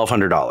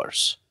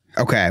 $1,200.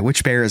 Okay.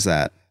 Which bear is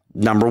that?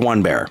 Number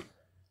one bear.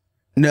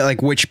 No,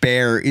 like which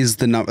bear is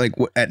the number? Like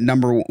at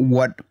number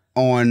what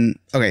on?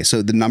 Okay,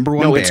 so the number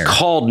one. No, bear it's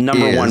called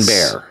number one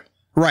bear.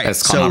 Right.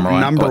 It's called so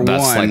number one.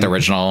 That's like the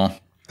original.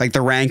 Like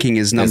the ranking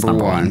is number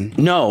one.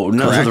 No,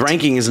 so the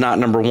ranking is not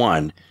number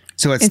one.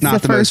 So it's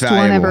not the most first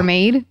valuable one ever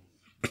made.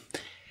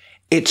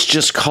 It's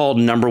just called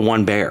number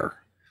one bear.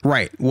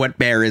 Right. What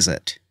bear is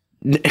it?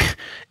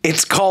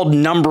 It's called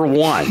number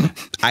one.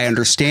 I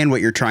understand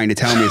what you're trying to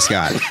tell me,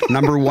 Scott.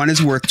 Number one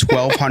is worth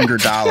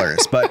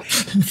 $1,200. But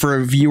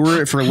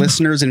for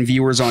listeners and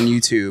viewers on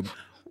YouTube,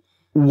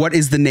 what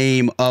is the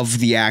name of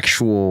the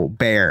actual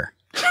bear?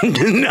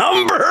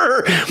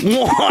 Number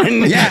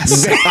one.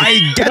 Yes,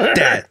 I get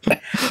that.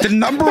 The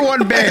number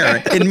one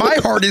bear in my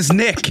heart is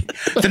Nick.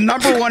 The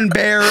number one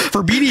bear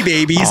for Beanie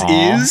Babies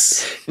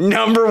is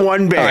number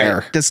one bear.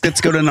 Right,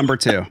 let's go to number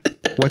two.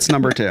 What's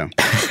number two?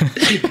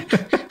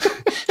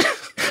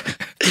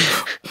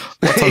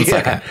 What's on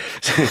second?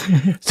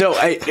 So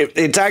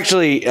it's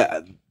actually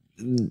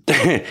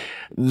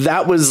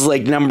that was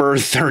like number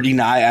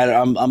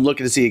 39. I'm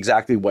looking to see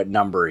exactly what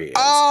number he is.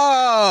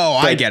 Oh,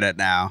 I get it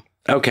now.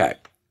 Okay.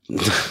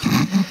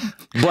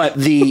 But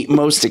the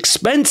most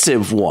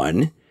expensive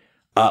one,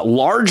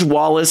 Large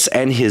Wallace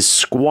and his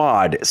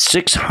squad,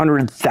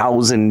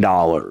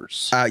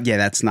 $600,000. Yeah,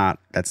 that's not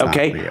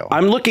okay. Not real.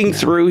 I'm looking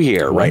through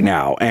here right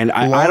now, and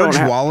I don't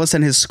have, Wallace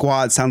and his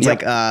squad sounds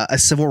like a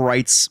civil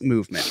rights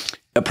movement.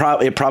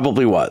 It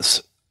probably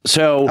was.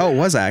 So it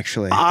was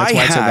actually. That's I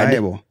why it's so had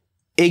valuable.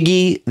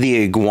 Iggy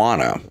the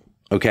iguana.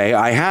 Okay,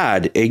 I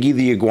had Iggy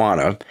the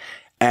iguana,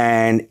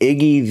 and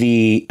Iggy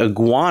the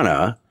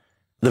iguana.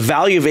 The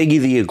value of Iggy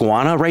the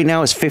iguana right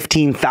now is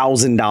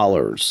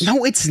 $15,000.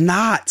 No, it's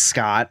not,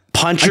 Scott.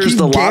 Punchers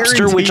the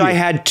lobster, which I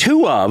had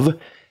two of,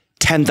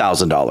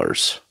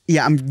 $10,000.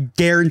 Yeah, I'm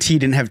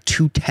guaranteed didn't have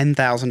two $10,000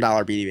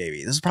 Beanie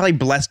Babies. This is probably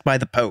blessed by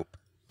the Pope.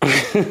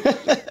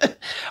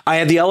 I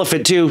had the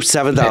elephant too,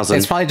 7,000.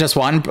 It's probably just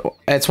one.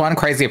 It's one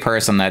crazy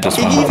person that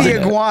just wants Iggy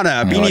the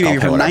iguana, Beanie Baby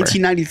from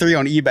 1993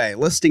 on eBay.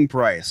 Listing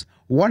price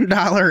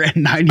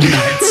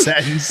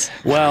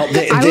 $1.99. Well,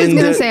 I was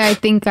gonna say I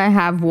think I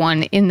have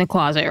one in the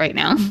closet right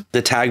now.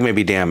 The tag may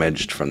be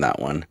damaged from that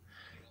one.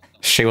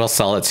 She will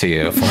sell it to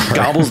you for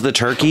Gobbles the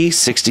turkey,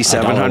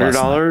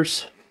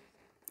 $6,700.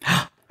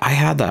 I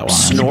had that one.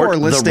 Snort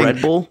the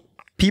Red Bull.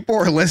 People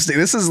are listing.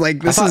 This is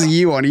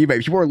you on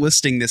eBay. People are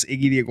listing this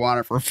Iggy the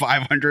iguana for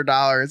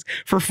 $500,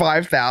 for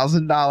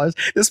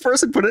 $5,000. This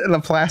person put it in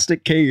a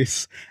plastic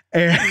case.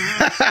 And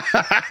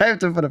I have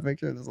to put a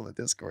picture of this on the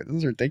Discord. This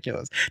is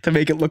ridiculous. To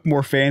make it look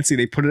more fancy,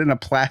 they put it in a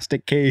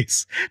plastic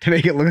case to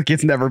make it look like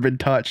it's never been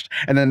touched.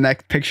 And then the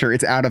next picture,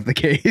 it's out of the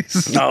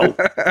case. No.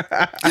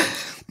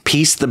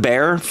 Peace the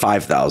bear,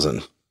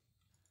 5,000.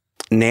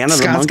 Nana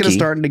the monkey. Scott's gonna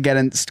start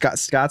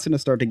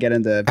to get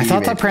into. I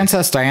thought the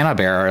Princess Diana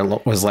bear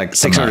was like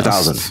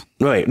 600,000.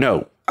 Wait,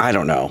 no, I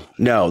don't know.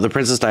 No, the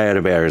Princess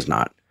Diana bear is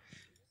not.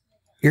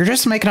 You're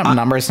just making up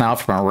numbers now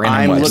from a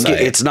random website.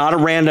 It's not a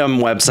random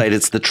website.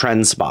 It's the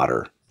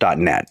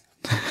trendspotter.net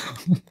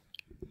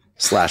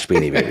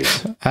 /Beanie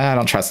Babies. I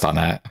don't trust on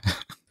that.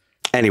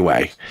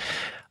 Anyway,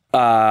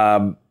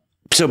 so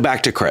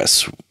back to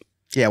Chris.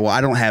 Yeah, well,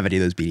 I don't have any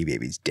of those Beanie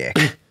Babies, dick.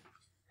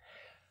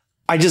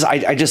 I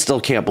just still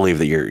can't believe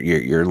that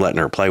you're letting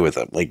her play with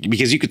them, like,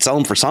 because you could sell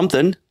them for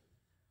something.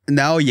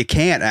 No, you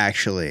can't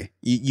actually.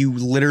 You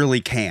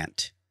literally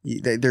can't.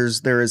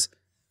 There is.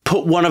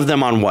 Put one of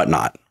them on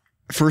Whatnot.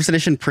 First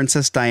edition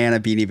Princess Diana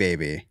Beanie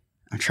Baby.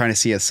 I'm trying to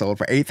see it sold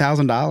for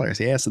 $8,000.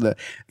 Yeah, so the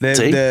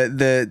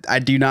I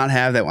do not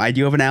have that one. I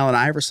do have an Allen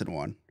Iverson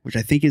one, which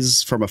I think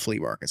is from a flea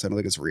market, so I don't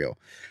think it's real.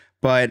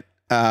 But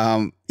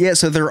yeah,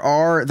 so there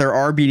are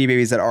Beanie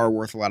Babies that are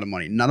worth a lot of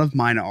money. None of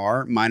mine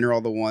are. Mine are all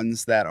the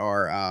ones that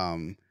are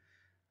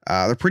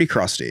they're pretty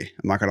crusty.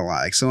 I'm not gonna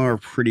lie. Like, some of them are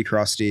pretty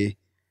crusty.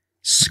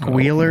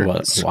 Squealer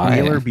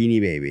Beanie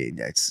Baby.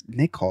 That's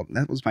Nick called.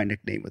 That was my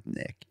nickname with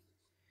Nick.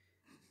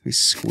 He's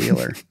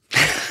Squealer.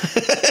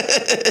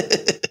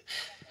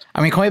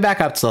 I mean, can we back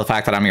up to the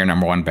fact that I'm your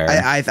number one bear?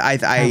 I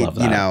love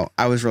that. You know,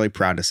 I was really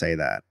proud to say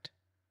that.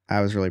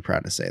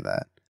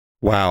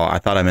 Wow, I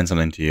thought I meant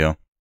something to you.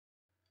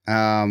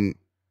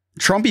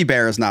 Trumpy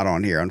Bear is not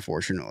on here,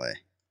 unfortunately.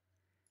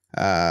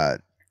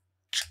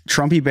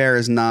 Trumpy Bear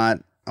is not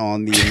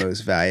on the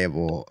most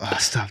valuable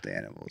stuffed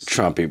animals.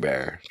 Trumpy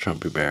Bear.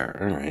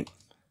 All right.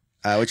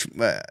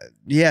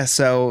 Yeah,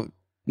 so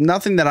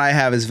nothing that I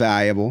have is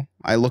valuable.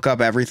 I look up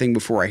everything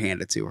before I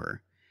hand it to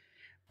her.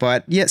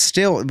 But it's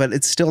still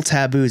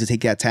taboo to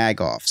take that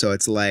tag off. So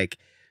it's like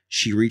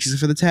she reaches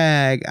for the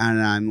tag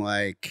and I'm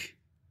like,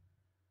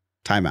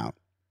 time out.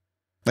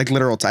 Like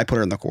literal, I put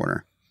her in the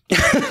corner.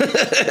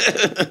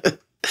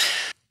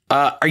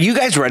 Are you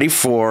guys ready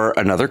for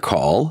another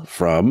call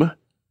from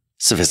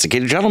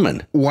Sophisticated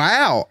Gentleman?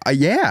 Wow.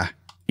 Yeah.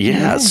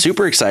 Yeah,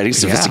 super exciting.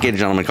 Sophisticated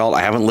Gentleman called.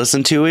 I haven't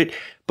listened to it,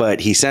 but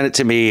he sent it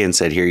to me and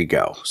said, here you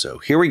go. So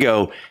here we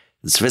go.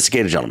 The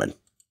Sophisticated Gentleman.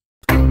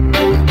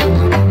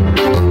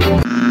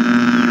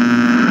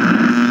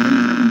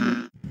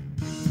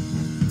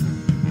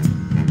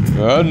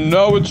 And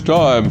now it's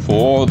time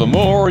for The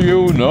More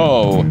You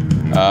Know.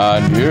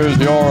 And here's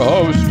your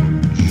host,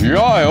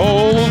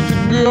 Giles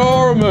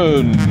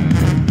Garman.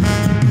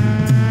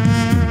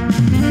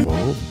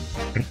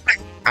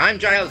 I'm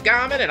Giles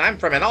Garman, and I'm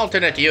from an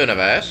alternate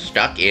universe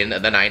stuck in the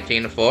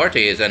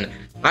 1940s, and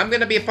I'm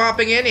going to be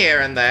popping in here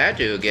and there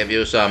to give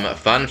you some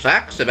fun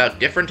facts about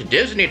different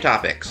Disney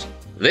topics.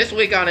 This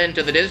week on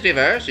Into the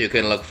Disneyverse, you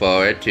can look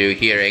forward to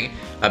hearing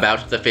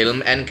about the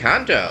film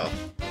Encanto.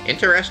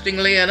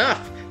 Interestingly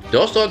enough,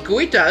 Dos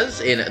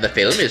Oruguitas in the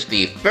film is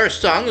the first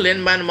song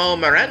Lin-Manuel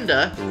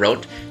Miranda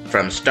wrote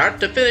from start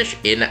to finish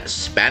in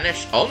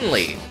Spanish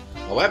only.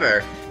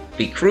 However,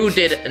 the crew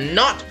did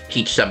not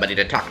teach somebody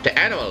to talk to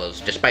animals,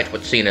 despite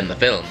what's seen in the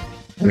film.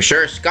 I'm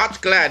sure Scott's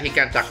glad he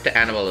can't talk to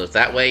animals,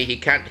 that way he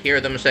can't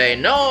hear them say,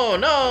 no,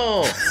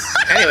 no!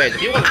 Anyways,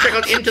 if you want to check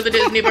out Into the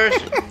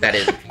Disneyverse, that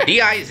is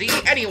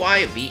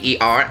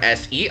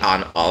DIZNEYVERSE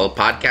on all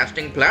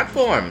podcasting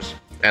platforms.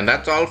 And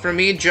that's all from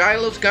me,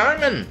 Giles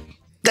Garman.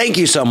 Thank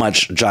you so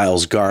much,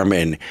 Giles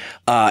Garman.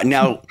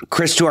 Now,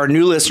 Chris, to our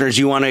new listeners,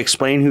 you want to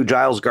explain who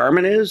Giles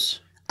Garman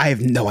is? I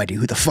have no idea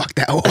who the fuck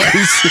that was.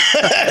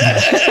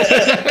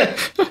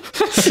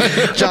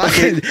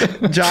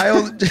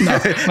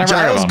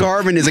 Giles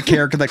Garman is a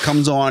character that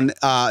comes on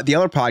the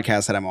other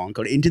podcast that I'm on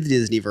called Into the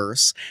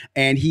Disneyverse,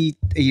 and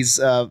he's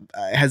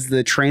has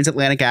the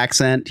transatlantic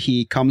accent.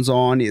 He comes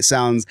on. It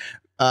sounds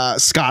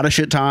Scottish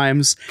at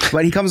times,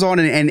 but he comes on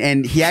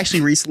and he actually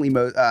recently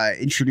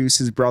introduced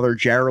his brother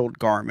Gerald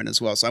Garman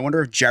as well. So I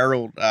wonder if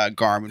Gerald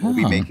Garman will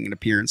be making an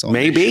appearance on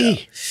this show.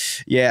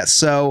 Yeah.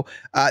 So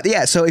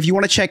so if you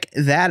want to check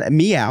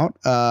me out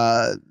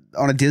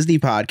on a Disney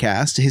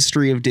podcast,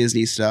 history of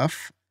Disney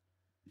stuff,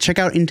 check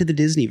out Into the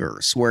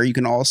Disneyverse, where you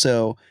can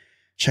also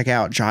check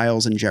out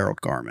Giles and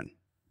Gerald Garman.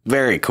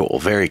 Very cool.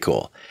 Very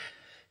cool.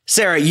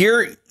 Sarah,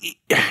 you're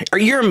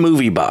a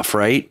movie buff,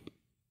 right?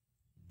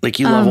 Like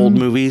you love old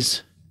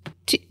movies?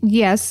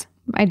 Yes,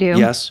 I do.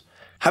 Yes.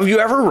 Have you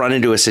ever run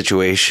into a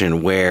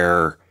situation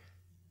where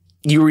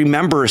you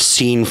remember a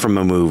scene from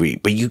a movie,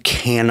 but you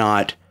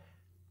cannot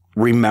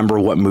remember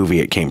what movie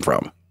it came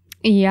from?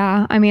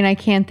 Yeah. I mean, I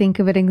can't think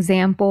of an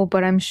example,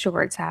 but I'm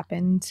sure it's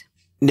happened.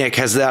 Nick,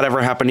 has that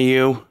ever happened to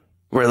you?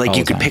 Where like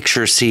you can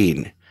picture a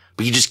scene,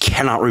 but you just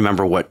cannot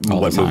remember what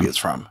movie it's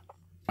from?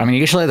 I mean,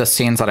 usually the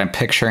scenes that I'm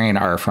picturing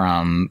are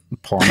from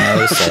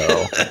pornos.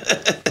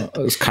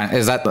 So it's kind of,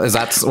 is that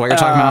what you're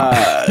talking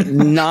about?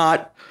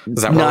 Not,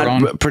 is that where we're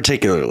going?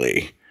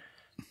 Particularly.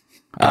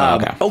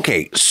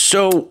 Okay.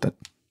 So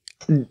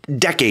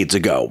decades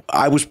ago,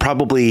 I was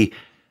probably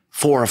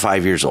 4 or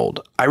 5 years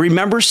old. I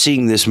remember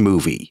seeing this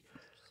movie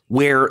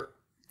where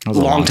a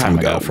long time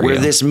ago where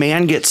this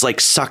man gets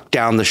like sucked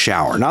down the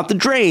shower, not the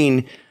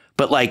drain,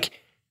 but like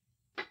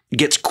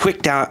gets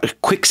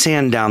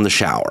quicksand down the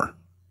shower.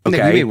 Okay.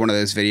 Nick, we made one of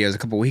those videos a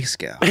couple weeks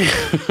ago.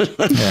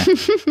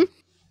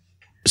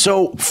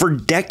 So for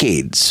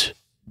decades,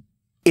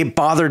 it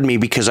bothered me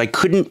because I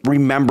couldn't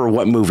remember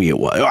what movie it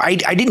was. I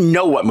didn't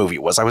know what movie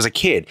it was. I was a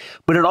kid,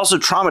 but it also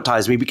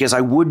traumatized me because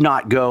I would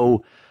not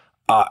go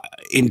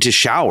into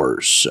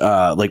showers,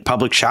 like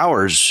public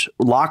showers,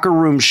 locker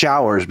room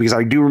showers, because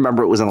I do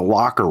remember it was in a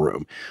locker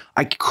room.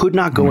 I could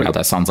not go.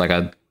 That sounds like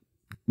a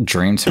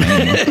dream to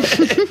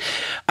me.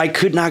 I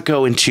could not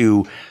go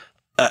into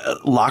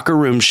locker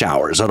room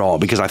showers at all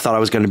because I thought I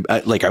was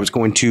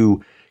going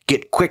to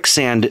get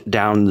quicksand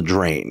down the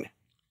drain.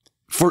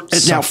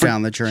 Suck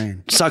down the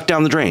drain.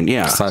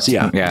 Yeah.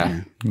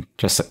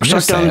 Just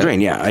suck down the drain.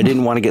 Yeah. I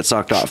didn't want to get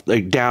sucked off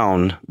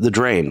down the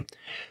drain.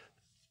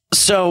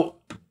 So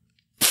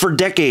for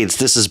decades,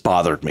 this has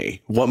bothered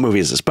me. What movie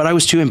is this? But I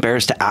was too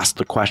embarrassed to ask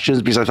the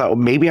questions because I thought, well,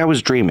 maybe I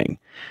was dreaming.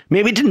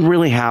 Maybe it didn't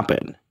really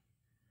happen.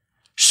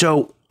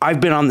 So I've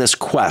been on this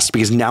quest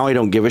because now I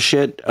don't give a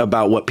shit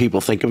about what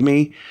people think of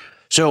me.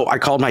 So I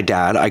called my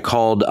dad. I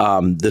called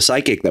the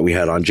psychic that we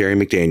had on, Jerry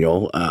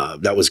McDaniel.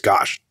 That was,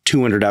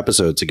 200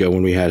 episodes ago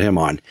when we had him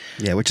on.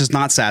 Yeah, which is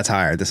not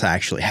satire. This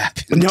actually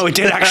happened. No, it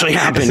did actually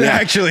happen. It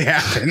actually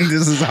happened.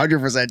 This is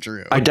 100%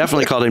 true. I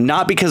definitely called him,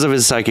 not because of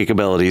his psychic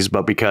abilities,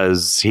 but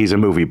because he's a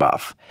movie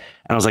buff.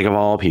 And I was like, of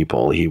all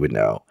people, he would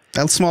know.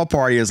 That small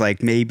party is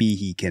like, maybe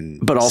he can.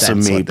 But also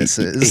maybe. This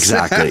is.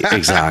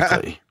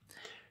 Exactly.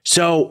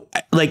 So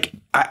like,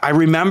 I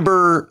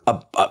remember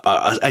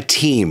a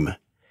team.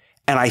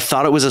 And I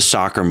thought it was a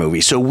soccer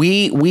movie. So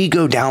we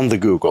go down the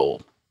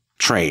Google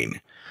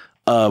train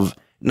of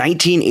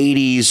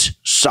 1980s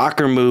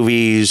soccer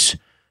movies.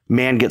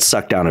 Man gets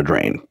sucked down a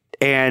drain,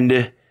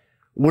 and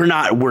we're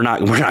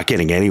not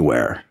getting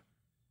anywhere.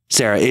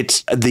 Sarah,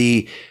 it's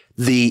the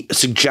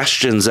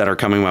suggestions that are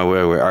coming my way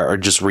are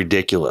just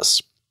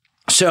ridiculous.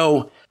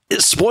 So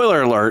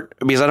spoiler alert,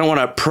 because I don't want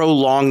to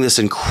prolong this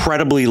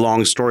incredibly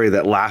long story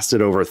that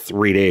lasted over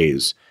 3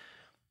 days.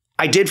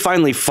 I did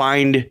finally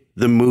find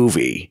the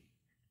movie.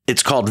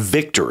 It's called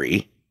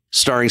Victory,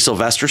 starring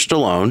Sylvester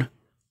Stallone,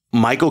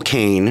 Michael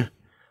Caine,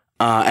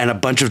 and a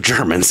bunch of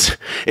Germans.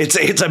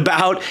 It's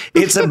about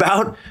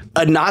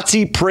a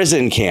Nazi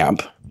prison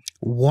camp.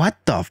 What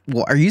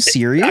are you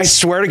serious? I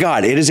swear to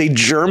God, it is a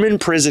German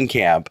prison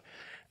camp,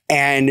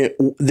 and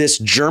this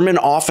German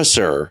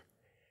officer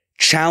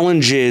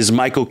challenges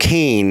Michael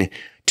Caine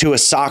to a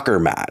soccer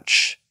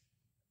match.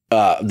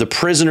 The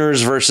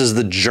prisoners versus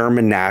the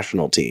German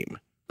national team.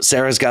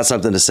 Sarah's got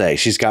something to say.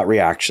 She's got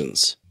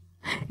reactions.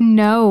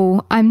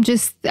 No, I've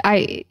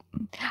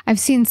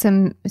seen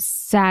some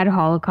sad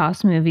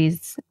Holocaust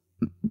movies,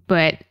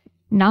 but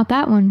not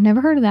that one.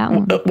 Never heard of that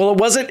one. Well,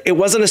 it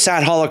wasn't a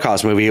sad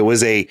Holocaust movie. It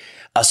was a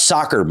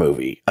soccer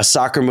movie,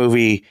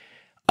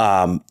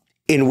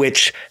 in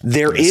which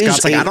there is.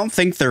 Scott's like, I don't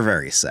think they're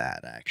very sad,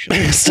 actually.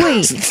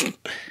 Wait,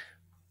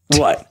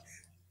 what?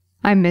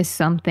 I missed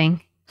something.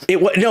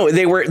 It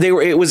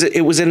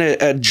was in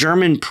a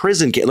German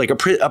prison camp, like a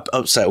prisoner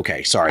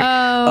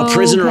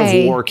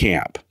of war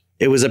camp.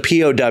 It was a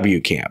POW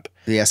camp.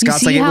 Yeah,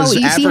 Scott's like,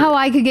 you see how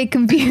I could get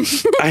confused.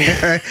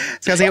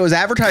 Scott's like, it was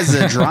advertised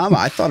as a drama.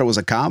 I thought it was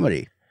a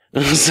comedy.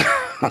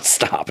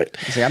 Stop it.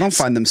 I don't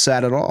find them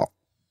sad at all.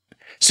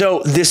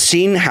 So this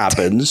scene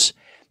happens,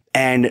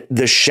 and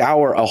the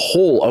shower, a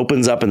hole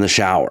opens up in the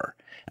shower,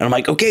 and I'm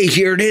like, okay,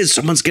 here it is.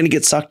 Someone's gonna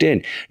get sucked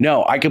in.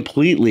 No, I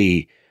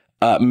completely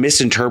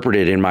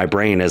misinterpreted in my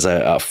brain as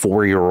a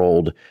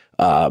 4-year-old.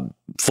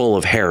 Full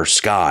of hair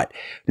Scott.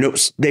 No,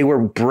 they were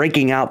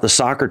breaking out the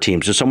soccer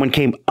team. So someone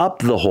came up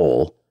the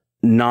hole,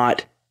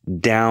 not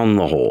down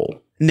the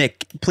hole.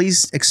 Nick,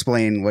 please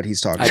explain what he's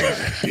talking about.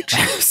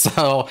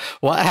 So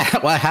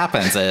what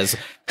happens is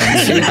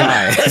when two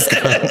guys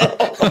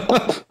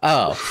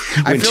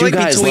when two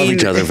guys love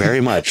each other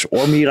very much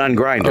or meet on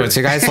Grindr. When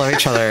two guys love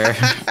each other.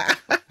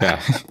 Yeah.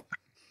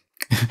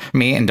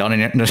 Me and don't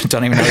even know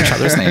each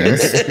other's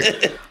names.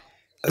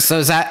 So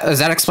does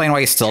that explain why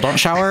you still don't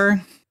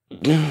shower?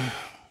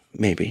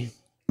 Maybe.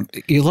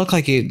 You look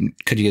like you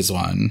could use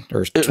one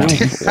or 20.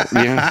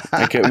 Yeah.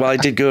 Okay. Well, I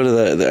did go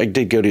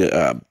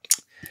to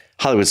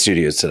Hollywood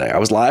Studios today. I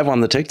was live on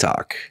the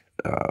TikTok.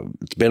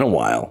 It's been a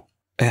while.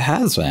 It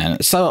has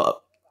been. So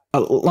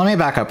Let me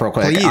back up real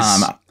quick. Please.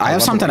 I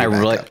have something I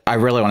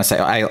really want to say.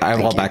 I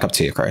will back up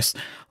to you, Chris.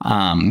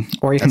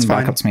 Or you can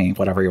back up to me,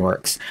 whatever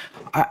works.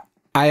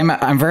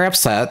 I'm very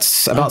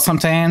upset about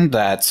something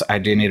that I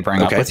do need to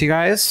bring up with you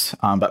guys.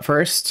 But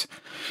first,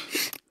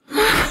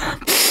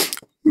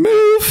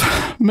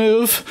 move,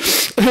 move.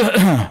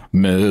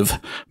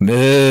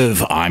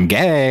 I'm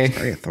gay.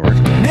 Very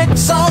authoritative.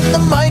 Nick's on the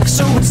mic,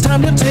 so it's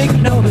time to take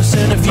notice.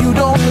 And if you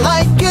don't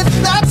like it,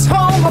 that's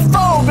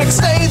homophobic.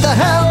 Stay the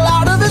hell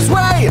out of his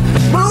way.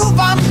 Move,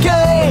 I'm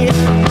gay.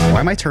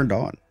 Why am I turned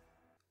on?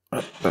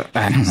 I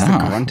don't know.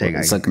 The grunting.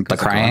 It's like the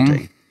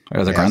crying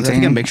or the grunting. I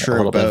think a mixture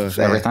of both.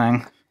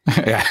 Everything.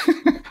 Yeah.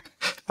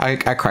 I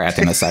cry at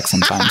the end of sex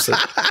sometimes.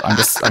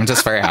 I'm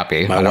just very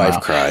happy. My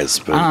wife cries,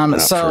 but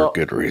not for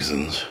good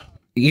reasons.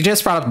 You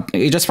just brought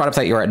up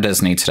that you were at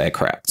Disney today,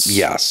 correct?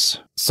 Yes.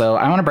 So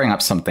I want to bring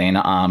up something.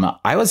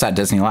 I was at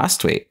Disney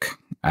last week,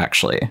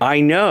 actually.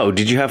 I know.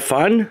 Did you have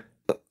fun?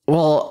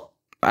 Well,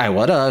 I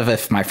would have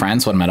if my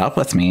friends would have met up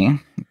with me.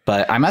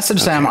 But I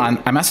messaged them I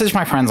messaged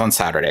my friends on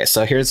Saturday.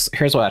 So here's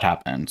what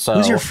happened. So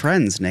who's your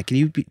friends, Nick? Can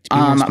you be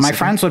more specific? My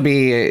friends would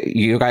be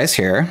you guys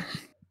here.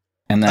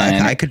 And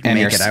then I could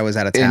make it. I was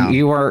out of town.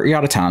 You're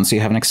out of town, so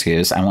you have an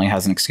excuse. Emily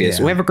has an excuse.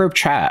 Yeah. We have a group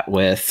chat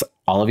with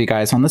all of you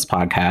guys on this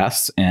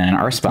podcast and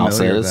our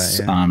spouses.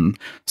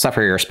 Except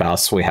for your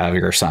spouse, we have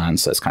your son.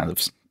 So it's kind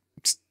of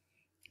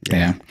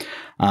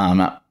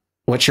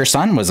which your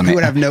son was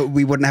amazing.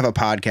 We wouldn't have a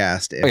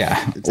podcast.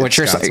 Which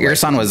your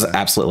son was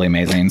absolutely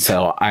amazing.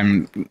 So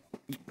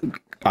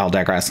I'll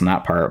digress on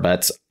that part.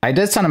 But I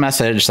did send a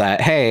message that,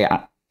 hey,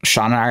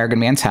 Sean and I are going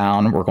to be in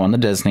town. We're going to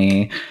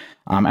Disney.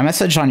 I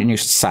messaged on you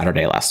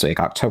Saturday last week,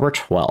 October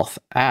 12th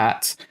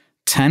at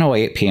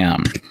 10:08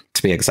 p.m.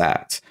 to be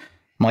exact.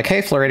 I'm like,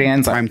 hey,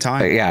 Floridians. Prime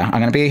time. Yeah, I'm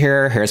going to be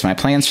here. Here's my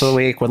plans for the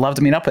week. Would love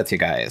to meet up with you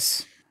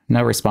guys.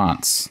 No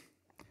response.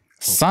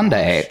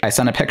 Sunday, I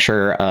sent a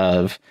picture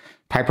of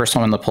Piper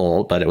swimming in the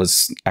pool, but it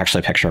was actually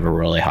a picture of a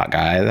really hot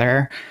guy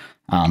there.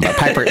 But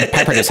Piper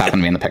just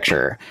happened to be in the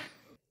picture.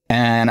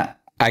 And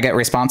I get a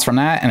response from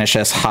that, and it's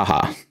just,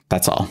 haha,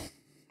 that's all.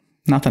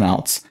 Nothing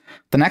else.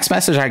 The next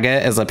message I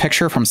get is a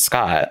picture from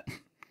Scott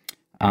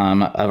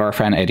of our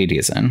friend Eddie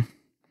Deason.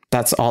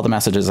 That's all the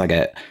messages I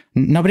get.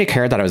 Nobody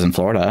cared that I was in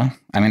Florida.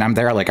 I mean, I'm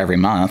there like every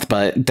month,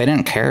 but they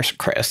didn't care,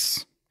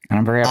 Chris. And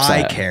I'm very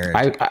upset. I cared.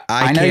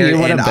 I know you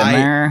would have been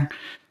there.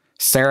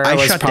 Sarah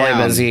was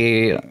probably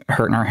busy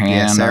hurting her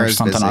hand or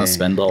something on a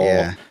spindle.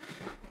 Yeah.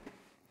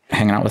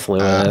 Hanging out with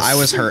Lewis. I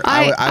was hurt.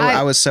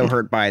 I was so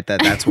hurt by it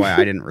that's why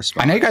I didn't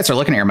respond. I know you guys are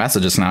looking at your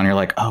messages now and you're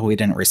like, oh, we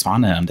didn't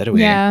respond to him, did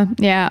we? Yeah.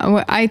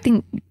 Well, I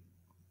think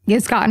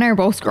Scott and I are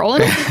both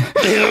scrolling.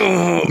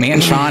 Me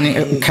and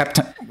Sean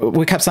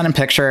kept sending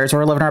pictures.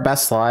 We're living our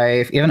best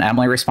life. Even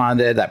Emily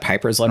responded that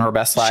Piper's living her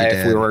best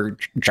life. We were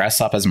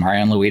dressed up as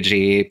Mario and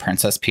Luigi,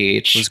 Princess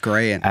Peach. It was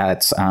great.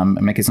 At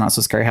Mickey's Not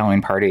So Scary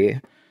Halloween party.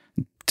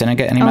 Didn't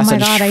get any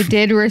message. Oh my God, I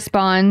did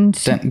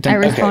respond. I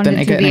responded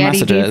to the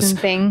Eddie Deason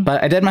thing.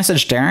 But I did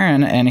message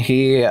Darren and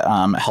he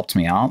helped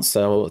me out.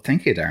 So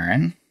thank you,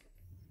 Darren.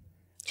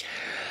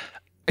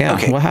 Yeah,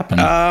 okay. What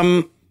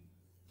happened?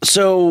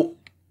 So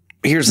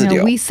here's the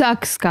deal. We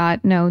suck,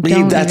 Scott. No,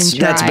 don't that's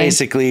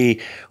basically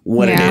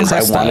what it is.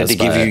 I wanted to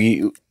give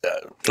you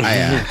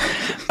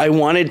I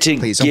wanted to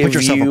Please, don't put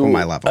yourself up on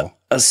my level.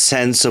 A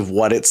sense of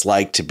what it's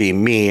like to be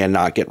me and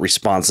not get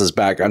responses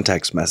back on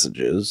text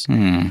messages.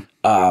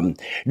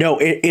 No,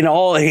 in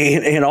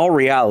all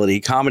reality,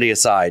 comedy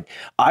aside,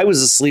 I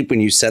was asleep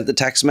when you sent the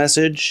text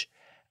message,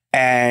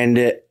 and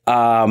then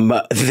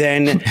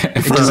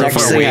the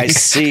next thing I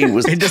see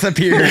was it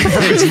disappeared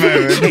from its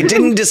phone. It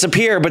didn't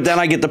disappear, but then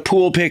I get the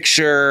pool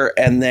picture,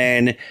 and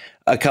then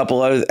a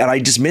couple other, and I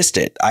just missed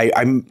it.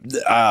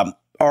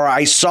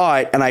 I saw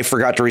it and I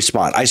forgot to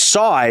respond. I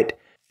saw it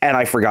and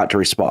I forgot to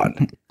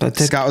respond. But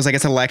Scott was like,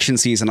 it's election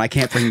season. I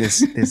can't bring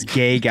this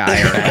gay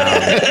guy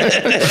around.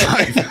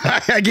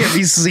 I can't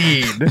be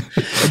seen in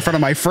front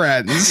of my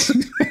friends.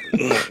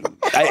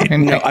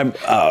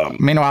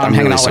 Meanwhile, I'm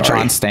hanging out with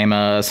John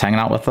Stamos, hanging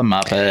out with the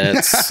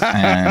Muppets.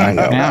 And,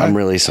 I know. I'm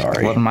really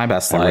sorry. Living my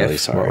best life. Really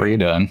sorry. What were you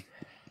doing?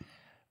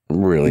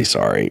 I'm really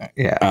sorry.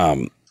 Yeah.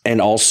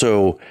 And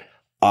also,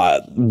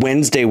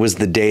 Wednesday was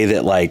the day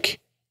that like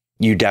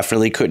you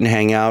definitely couldn't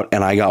hang out,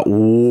 and I got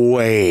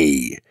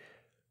way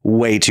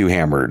too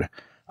hammered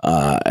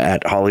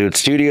at Hollywood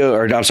Studio,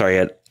 or I'm sorry,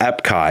 at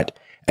Epcot,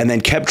 and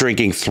then kept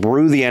drinking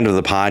through the end of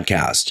the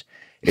podcast.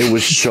 It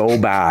was so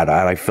bad.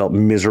 I felt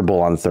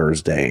miserable on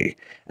Thursday,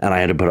 and I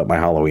had to put up my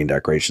Halloween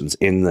decorations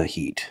in the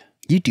heat.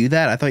 You do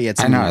that? I thought you had.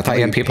 I thought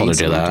you had people to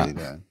do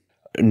that.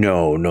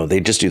 No, they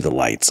just do the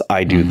lights.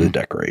 I do the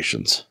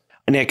decorations.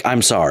 Nick,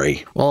 I'm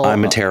sorry. Well,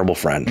 I'm a terrible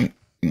friend.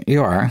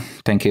 You are.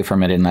 Thank you for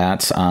admitting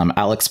that.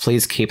 Alex,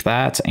 please keep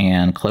that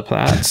and clip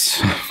that.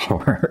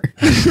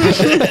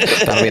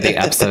 That'll be the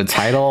episode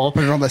title.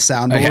 Put it on the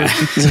soundboard.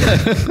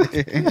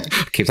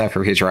 Keep that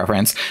for future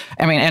reference.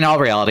 I mean, in all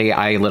reality,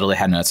 I literally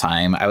had no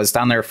time. I was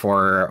down there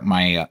for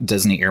my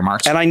Disney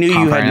Earmarks and I knew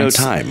conference.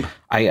 You had no time.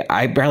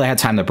 I barely had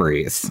time to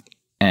breathe.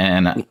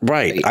 And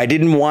right. I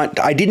didn't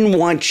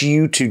want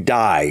you to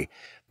die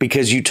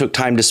because you took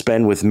time to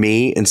spend with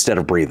me instead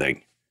of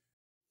breathing.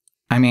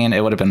 I mean,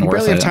 it would have been You worth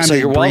barely have it. time So to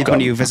you're breathe when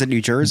welcome. you visit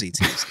New Jersey,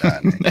 too,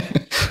 Scott.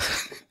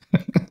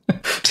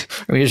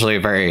 We're usually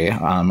very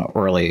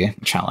early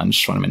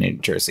challenged when I'm in New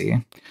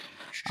Jersey.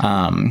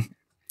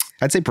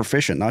 I'd say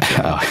proficient, not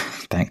sure. Oh,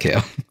 thank you.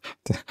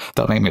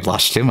 Don't make me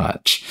blush too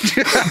much.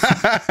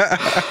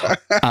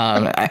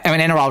 I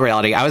mean, in all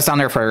reality, I was down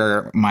there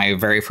for my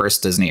very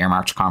first Disney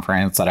Earmarked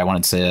conference that I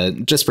wanted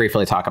to just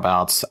briefly talk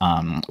about.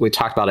 We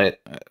talked about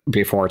it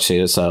before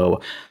too.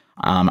 So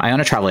I own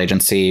a travel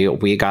agency.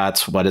 We got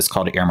what is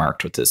called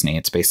Earmarked with Disney.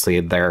 It's basically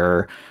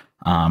their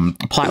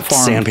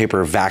platform.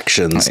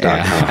 Sandpapervactions.com.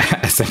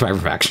 Yeah,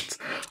 Sandpapervactions.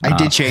 I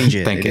did change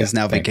it. Thank It you. is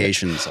now Thank you.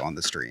 vacations on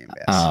the stream.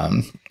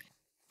 Yes.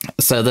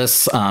 So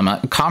this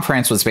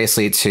conference was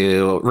basically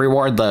to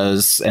reward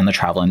those in the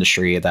travel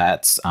industry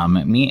that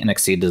meet and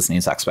exceed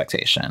Disney's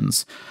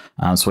expectations.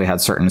 So we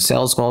had certain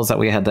sales goals that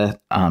we had to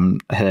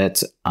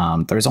hit.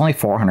 There was only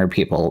 400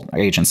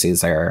 agencies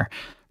there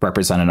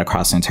represented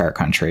across the entire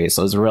country.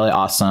 So it was a really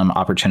awesome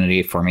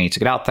opportunity for me to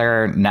get out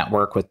there,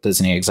 network with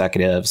Disney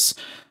executives.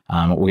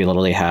 We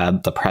literally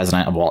had the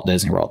president of Walt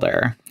Disney World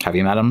there. Have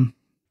you met him?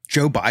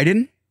 Joe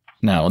Biden?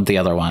 No, the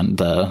other one,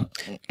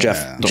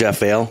 Jeff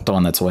Vail. the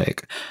one that's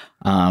awake.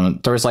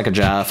 There was like a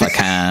Jeff, a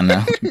Ken,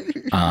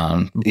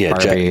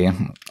 Barbie,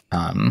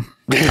 all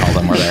of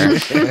them were there.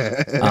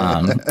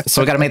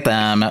 So we got to meet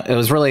them. It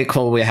was really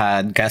cool. We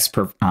had guest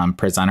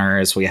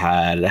presenters. We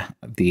had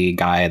the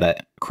guy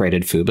that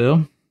created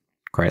Fubu,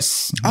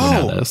 Chris. You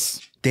know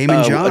this.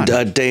 Damon John.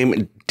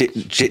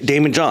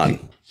 Damon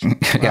John.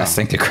 Yes,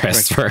 thank you,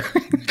 Chris, for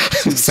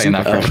saying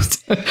that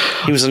first.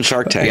 He was in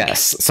Shark Tank.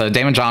 Yes. So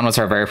Damon John was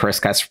our very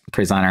first guest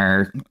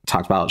presenter,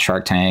 talked about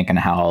Shark Tank and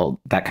how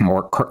that can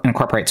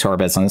incorporate to our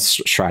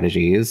business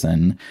strategies.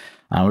 And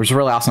it was a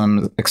really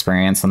awesome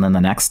experience. And then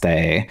the next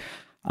day,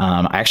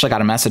 I actually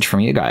got a message from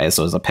you guys.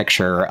 It was a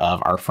picture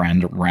of our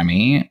friend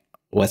Remy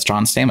with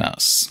John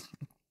Stamos.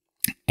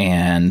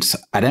 And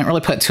I didn't really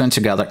put two and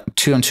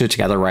two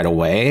together right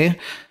away,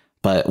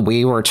 but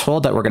we were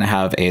told that we're going to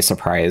have a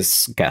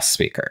surprise guest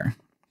speaker.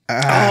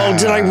 Oh,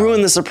 did I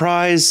ruin the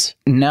surprise?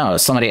 No,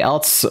 somebody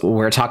else. We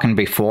were talking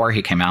before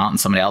he came out, and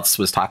somebody else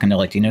was talking to,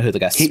 like, do you know who the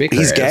guest speaker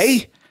is? He's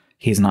gay?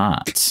 He's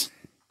not.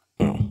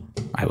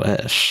 I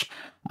wish.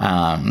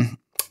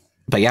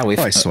 But yeah, I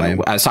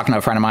was talking to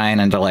a friend of mine,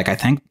 and they're like, I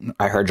think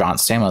I heard John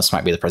Stamos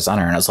might be the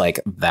presenter. And I was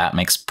like, that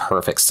makes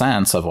perfect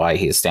sense of why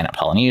he's stand-up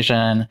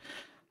Polynesian.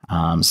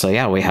 So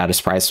yeah, we had a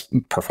surprise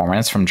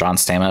performance from John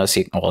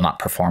Stamos. Not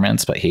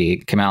performance, but he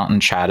came out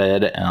and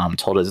chatted,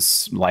 told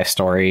his life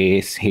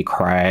story. He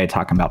cried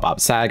talking about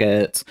Bob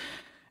Saget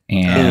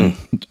and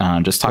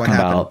just talking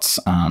about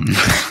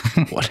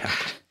what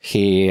happened.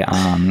 He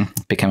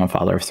became a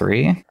father of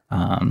 3.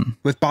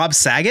 With Bob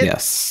Saget?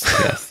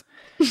 Yes.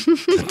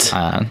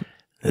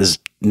 His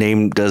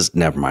name does.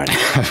 Never mind.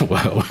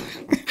 Whoa,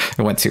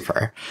 it went too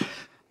far.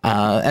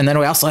 And then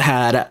we also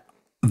had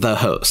the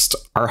host.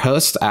 Our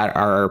host at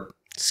our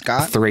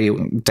Scott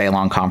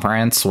 3-day-long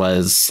conference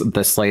was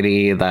this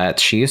lady that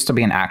she used to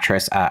be an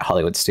actress at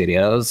Hollywood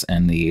Studios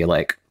in the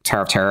like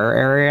Tower of Terror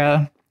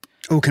area.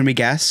 Oh, can we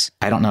guess?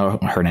 I don't know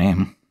her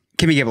name.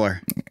 Kimmy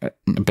Gibbler.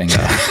 Bingo.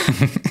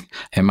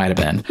 It might have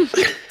been.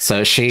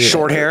 So she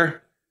short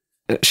hair.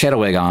 She had a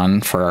wig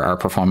on for our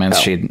performance.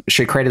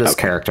 She created this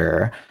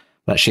character,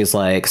 but she's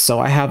like, so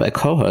I have a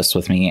co-host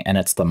with me, and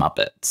it's the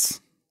Muppets.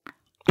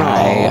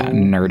 I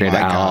nerded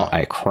out. God.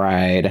 I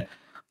cried.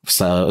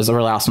 So it was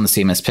really awesome to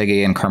see Miss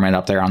Piggy and Kermit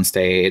up there on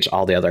stage.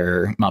 All the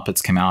other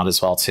Muppets came out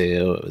as well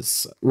too. It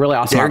was a really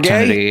awesome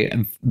opportunity.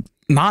 Gay?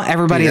 Not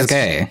everybody is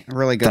gay.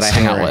 Really good that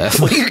story. I hang out with.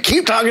 Well, you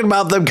keep talking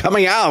about them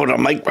coming out.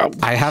 I'm like, oh.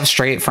 I have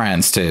straight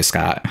friends too,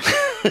 Scott.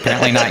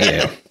 Apparently not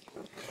you.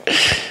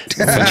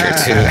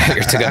 But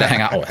you're too good to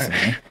hang out with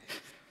me.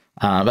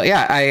 But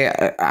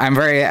yeah, I'm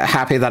very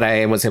happy that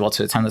I was able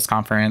to attend this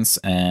conference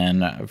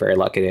and very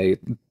lucky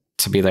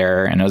to be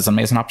there, and it was an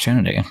amazing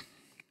opportunity.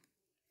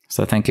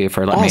 So thank you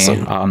for letting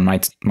me on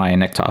my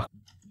Nick Talk.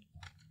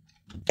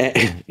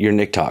 Your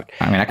Nick Talk.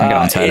 I mean, I can get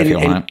on to it if you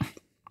want.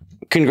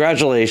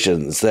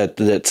 Congratulations.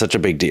 That's such a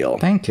big deal.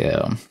 Thank you.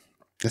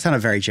 That sounded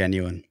very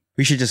genuine.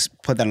 We should just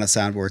put that on a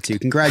soundboard too.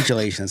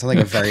 Congratulations. Sounds like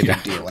a very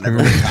big deal whenever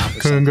we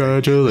accomplish something.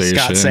 Congratulations.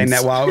 Scott saying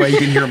that while you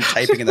can hear him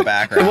typing in the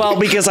background. Well,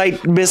 because I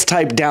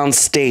mistyped down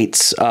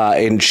states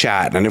in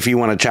chat. And if you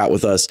want to chat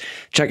with us,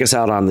 check us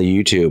out on the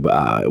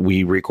YouTube.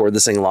 We record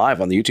this thing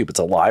live on the YouTube. It's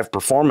a live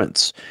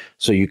performance.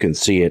 So you can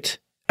see it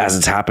as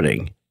it's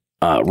happening.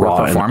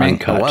 Raw and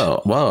uncut.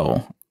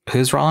 Whoa.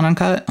 Who's raw and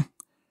uncut?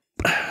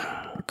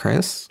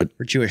 Chris?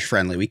 We're Jewish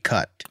friendly. We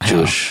cut.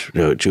 Jewish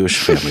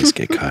families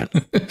get cut.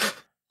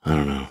 I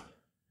don't know.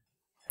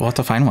 We'll have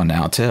to find one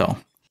now too.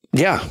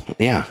 Yeah.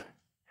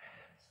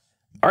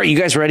 All right, you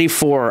guys ready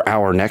for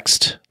our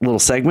next little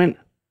segment?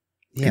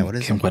 Yeah, what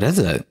is it? What is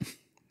it?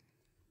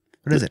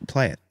 What is it?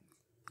 Play it.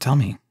 Tell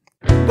me.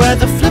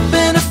 Whether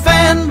flipping a fan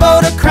man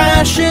motor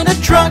crash in a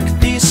truck.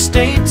 These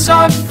states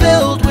are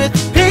filled with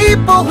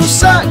people who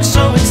suck.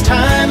 So it's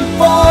time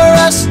for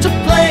us to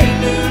play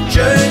New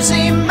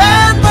Jersey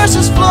man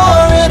versus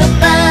Florida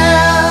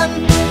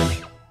man.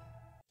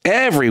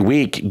 Every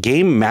week,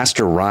 Game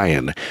Master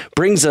Ryan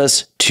brings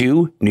us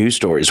 2 news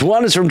stories.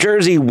 One is from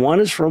Jersey, one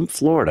is from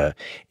Florida.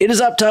 It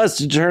is up to us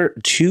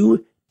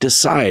to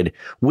decide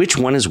which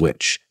one is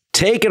which.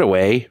 Take it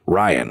away,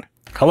 Ryan.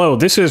 Hello,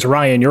 this is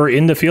Ryan, your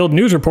in-the-field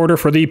news reporter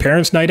for the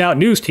Parents Night Out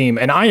news team,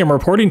 and I am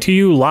reporting to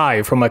you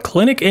live from a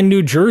clinic in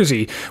New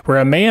Jersey where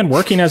a man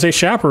working as a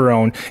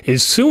chaperone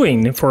is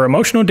suing for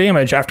emotional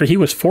damage after he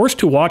was forced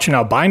to watch an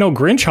albino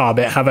Grinch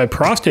hobbit have a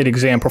prostate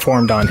exam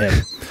performed on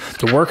him.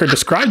 The worker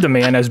described the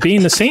man as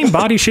being the same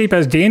body shape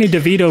as Danny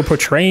DeVito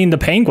portraying the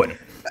Penguin.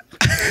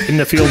 In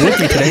the field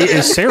with me today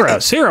is Sarah.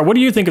 Sarah, what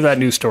do you think of that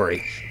news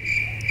story?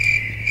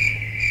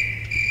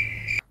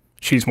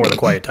 She's more the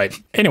quiet type.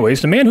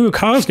 Anyways, the man who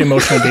caused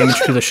emotional damage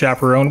to the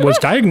chaperone was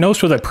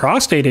diagnosed with a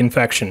prostate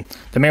infection.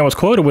 The man was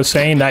quoted with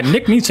saying that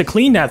Nick needs to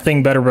clean that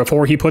thing better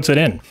before he puts it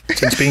in.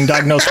 Since being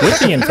diagnosed with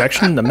the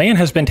infection, the man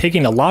has been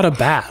taking a lot of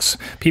baths.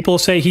 People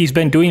say he's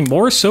been doing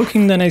more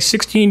soaking than a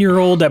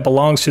 16-year-old that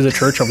belongs to the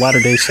Church of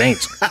Latter-day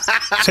Saints.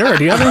 Sarah,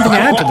 do you have anything to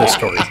add to this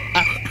story?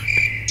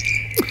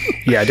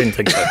 Yeah, I didn't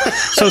think so.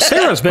 So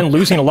Sarah's been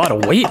losing a lot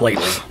of weight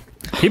lately.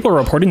 People are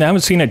reporting they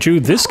haven't seen a Jew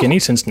this skinny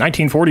since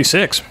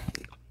 1946.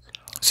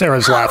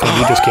 Sarah's laughing,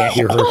 you just can't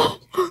hear her.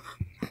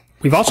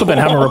 We've also been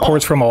having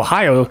reports from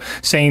Ohio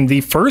saying the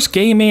first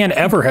gay man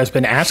ever has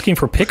been asking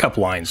for pickup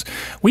lines.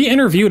 We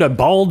interviewed a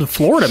bald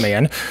Florida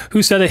man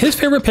who said that his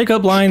favorite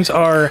pickup lines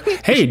are,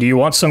 "Hey, do you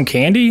want some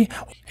candy?"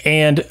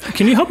 And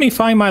 "Can you help me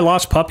find my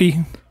lost puppy?"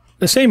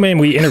 The same man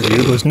we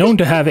interviewed was known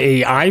to have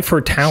an eye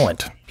for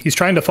talent. He's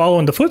trying to follow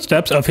in the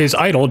footsteps of his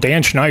idol,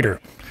 Dan Schneider.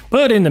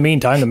 But in the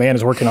meantime, the man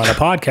is working on a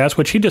podcast,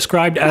 which he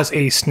described as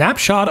a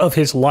snapshot of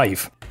his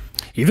life.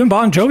 Even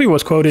Bon Jovi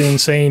was quoted in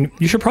saying,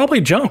 "You should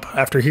probably jump,"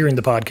 after hearing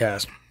the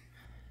podcast.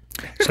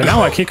 So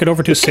now I kick it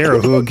over to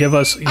Sarah, who will give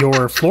us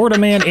your Florida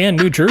man and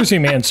New Jersey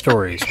man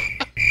stories.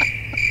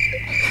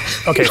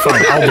 Okay,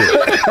 fine, I'll do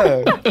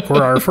it.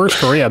 For our first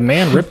story, a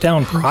man ripped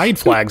down pride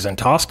flags and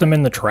tossed them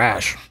in the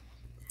trash.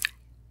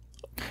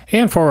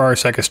 And for our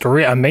second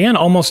story, a man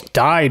almost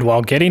died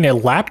while getting a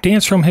lap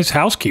dance from his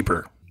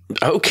housekeeper.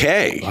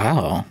 Okay.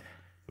 Wow.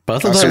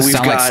 Both of those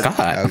sound like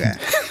Scott.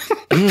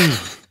 Okay.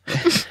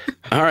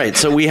 All right,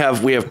 so we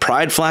have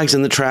pride flags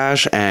in the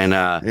trash and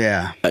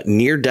a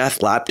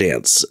near-death lap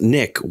dance.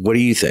 Nick, what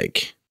do you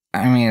think?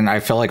 I mean, I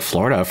feel like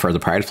Florida for the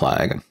pride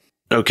flag.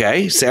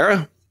 Okay,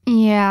 Sarah?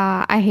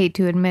 Yeah, I hate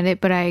to admit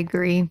it, but I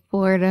agree.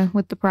 Florida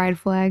with the pride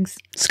flags.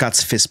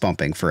 Scott's fist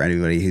bumping for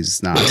anybody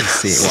who's not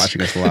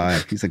watching us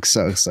live. He's like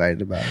so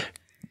excited about it.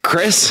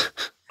 Chris?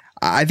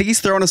 I think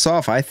he's throwing us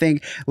off. I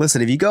think,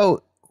 listen, if you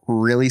go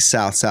really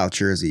South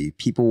Jersey,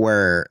 people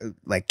wear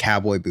like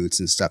cowboy boots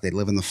and stuff. They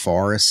live in the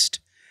forest.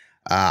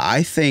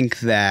 I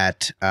think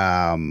that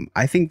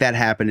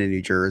happened in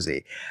New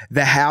Jersey.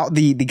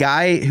 The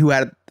guy who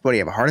had, what do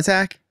you have, a heart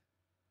attack?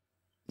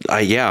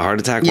 Yeah, heart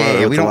attack.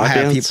 Yeah, we don't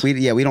have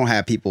people. We don't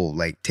have people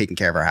like taking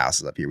care of our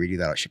houses up here. We do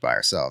that shit by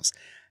ourselves.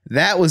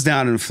 That was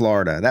down in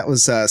Florida. That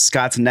was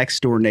Scott's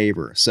next door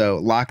neighbor. So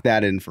lock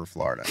that in for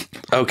Florida.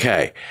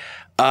 Okay,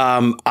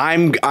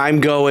 I'm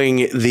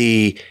going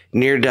the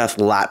near death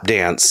lap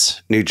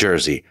dance, New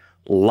Jersey.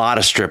 A lot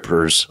of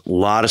strippers, a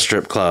lot of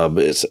strip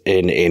clubs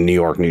in New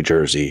York, New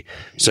Jersey.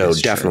 So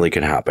that's definitely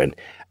can happen.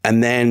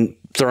 And then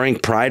throwing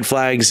pride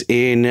flags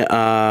in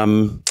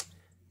the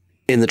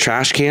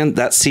trash can,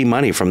 that's C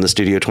Money from the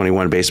Studio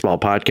 21 Baseball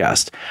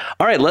Podcast.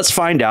 All right, let's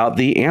find out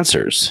the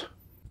answers.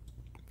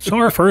 So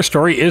our first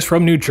story is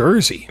from New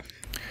Jersey,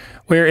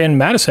 where in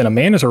Madison, a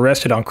man is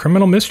arrested on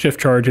criminal mischief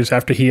charges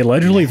after he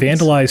allegedly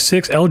vandalized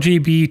 6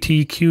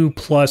 LGBTQ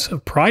plus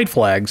pride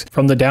flags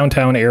from the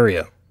downtown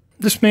area.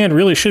 This man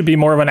really should be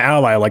more of an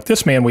ally like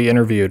this man we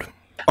interviewed.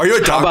 Are you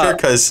a doctor?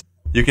 Because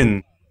you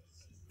can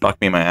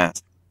fuck me in my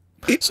ass.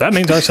 So that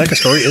means our second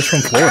story is from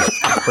Florida,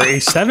 where a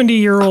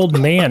 70-year-old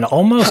man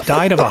almost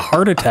died of a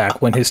heart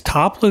attack when his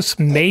topless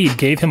maid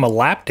gave him a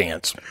lap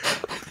dance.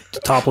 The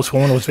topless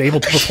woman was able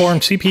to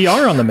perform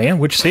CPR on the man,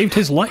 which saved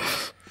his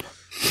life.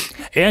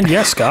 And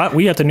yes, Scott,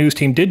 we at the news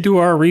team did do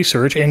our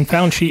research and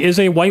found she is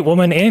a white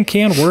woman and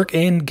can work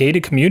in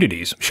gated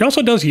communities. She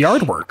also does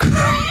yard work.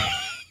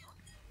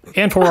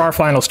 And for our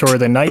final story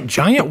of the night,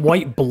 giant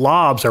white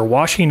blobs are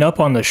washing up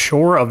on the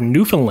shore of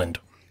Newfoundland.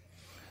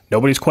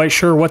 Nobody's quite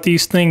sure what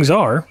these things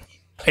are.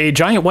 A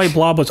giant white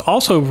blob was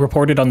also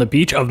reported on the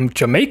beach of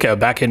Jamaica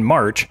back in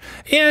March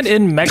and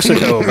in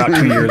Mexico about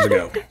 2 years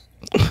ago.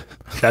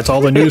 That's all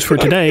the news for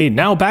today.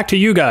 Now back to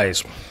you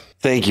guys.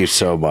 Thank you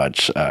so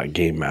much,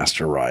 Game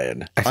Master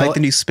Ryan. I like the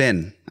new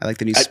spin.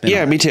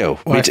 Yeah, me too.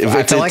 I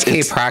feel like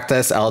he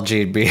practiced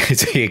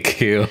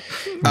LGBTQ.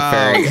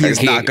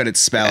 He's not good at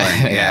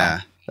spelling.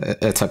 Yeah.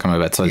 It took him a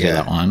bit to do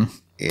that one.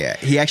 Yeah,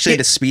 he actually had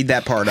to speed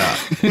that part up.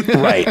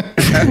 Right.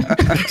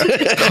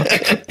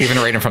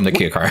 Even reading from the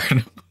cue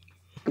card.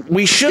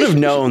 We should have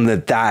known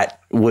that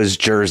was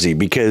Jersey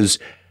because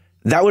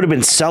that would have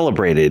been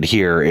celebrated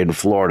here in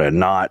Florida.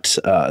 Not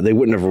they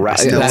wouldn't have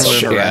arrested. That's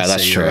true. Yeah,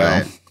 that's true.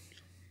 Right.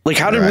 Like,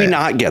 how did we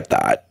not get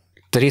that?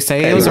 Did he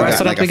say he was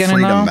arrested at the beginning?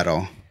 Freedom Though?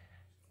 medal.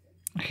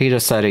 He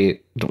just said I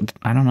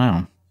don't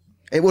know.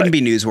 It wouldn't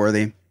be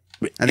newsworthy.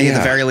 I think at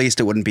the very least,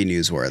 it wouldn't be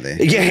newsworthy.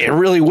 Yeah, it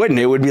really wouldn't.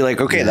 It would be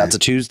like, okay, that's a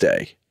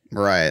Tuesday.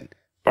 Right.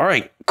 All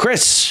right,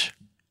 Chris,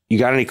 you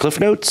got any Cliff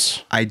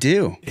Notes? I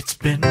do. It's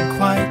been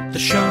quite the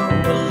show.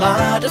 A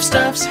lot of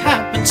stuff's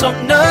happened, so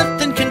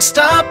nothing can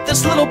stop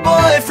this little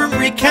boy from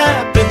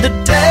recapping the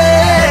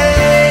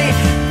day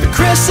the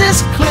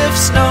Chris's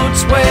Cliff's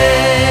Notes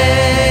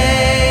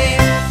way.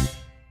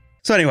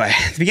 So anyway,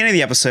 at the beginning of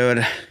the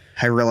episode,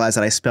 I realized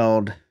that I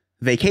spelled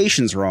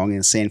vacations wrong in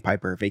the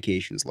Sandpiper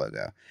Vacations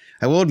logo.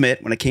 I will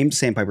admit, when it came to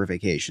Sandpiper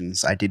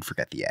Vacations, I did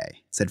forget the A. It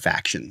said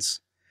Vactions.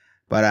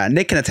 But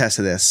Nick can attest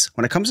to this.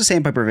 When it comes to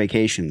Sandpiper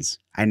Vacations,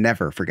 I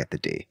never forget the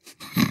D.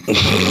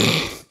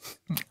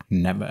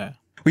 Never.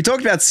 We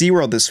talked about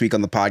SeaWorld this week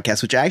on the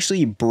podcast, which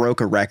actually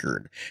broke a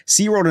record.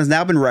 SeaWorld has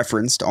now been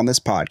referenced on this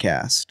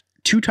podcast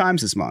 2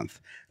 times this month.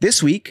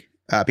 This week,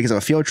 because of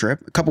a field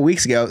trip, a couple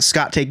weeks ago,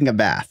 Scott taking a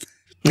bath.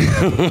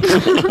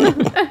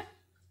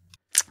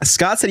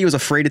 Scott said he was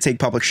afraid to take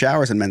public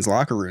showers in men's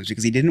locker rooms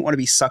because he didn't want to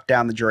be sucked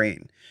down the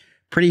drain.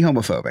 Pretty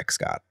homophobic,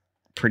 Scott.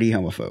 Pretty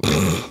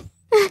homophobic.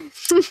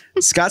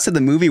 Scott said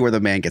the movie where the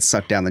man gets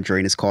sucked down the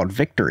drain is called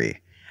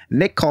Victory.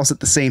 Nick calls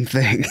it the same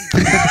thing.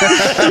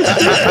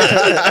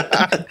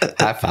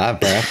 High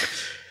five, bro.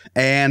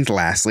 And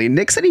lastly,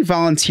 Nick said he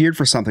volunteered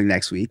for something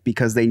next week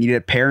because they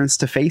needed parents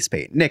to face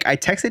paint. Nick, I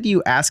texted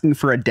you asking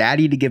for a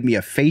daddy to give me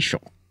a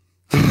facial.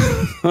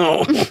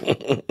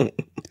 And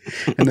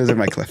those are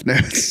my Cliff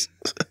Notes.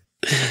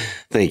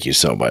 Thank you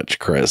so much,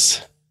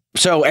 Chris.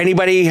 So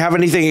anybody have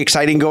anything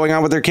exciting going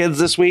on with their kids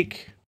this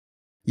week?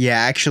 Yeah,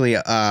 actually,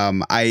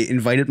 I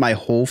invited my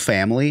whole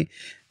family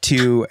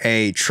to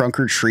a trunk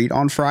or treat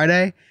on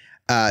Friday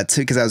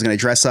because I was going to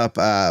dress up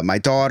my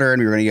daughter and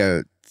we were going to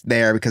go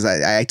there because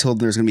I told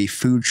them there's going to be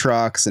food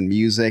trucks and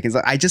music. And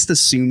so I just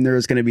assumed there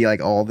was going to be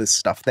like all this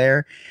stuff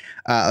there.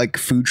 Like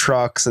food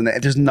trucks and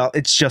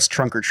it's just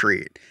trunk or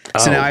treat.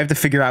 So now I have to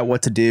figure out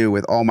what to do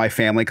with all my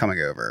family coming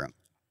over.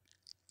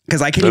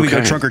 Because I can't even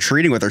go trunk or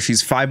treating with her.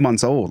 She's 5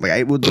 months old. Like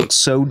it would look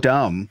so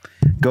dumb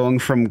going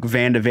from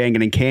van to van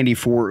getting candy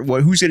for I'm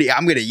going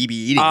to be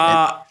eating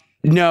it.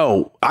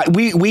 No,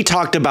 we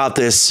talked about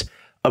this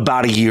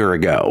about a year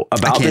ago.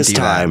 About this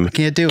time. I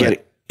can't do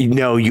it.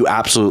 No, you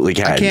absolutely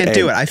can. I can't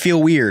do it. I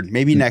feel weird.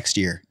 Maybe next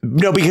year.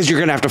 No, because you're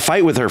going to have to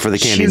fight with her for the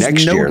candy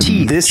next year.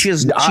 Teeth. She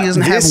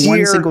doesn't have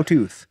one single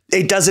tooth.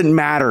 It doesn't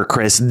matter,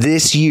 Chris.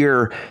 This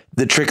year,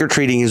 the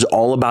trick-or-treating is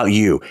all about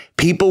you.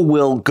 People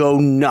will go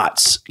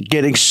nuts,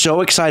 getting so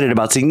excited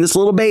about seeing this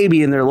little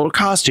baby in their little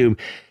costume.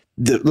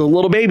 The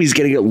little baby's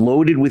going to get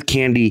loaded with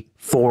candy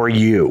for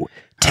you.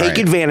 Take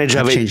advantage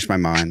of it. Changed my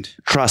mind.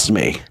 Trust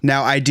me.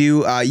 Now I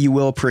do. You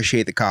will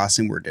appreciate the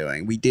costume we're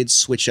doing. We did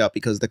switch up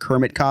because the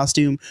Kermit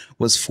costume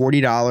was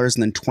 $40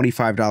 and then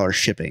 $25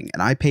 shipping,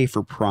 and I pay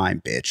for Prime,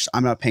 bitch.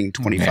 I'm not paying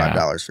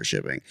 $25 for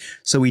shipping.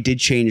 So we did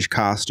change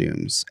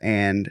costumes,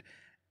 and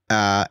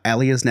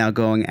Ellie is now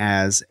going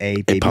as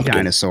a baby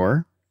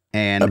dinosaur,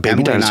 and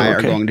Emily and I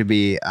are going to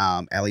be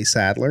Ellie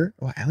Sadler.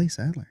 Oh, Ellie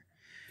Sadler.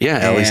 Yeah,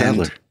 Ellie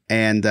Sadler.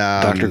 And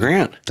Dr.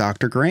 Grant.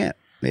 Dr. Grant.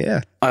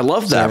 Yeah. I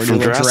love that from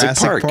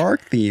Jurassic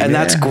Park theme. And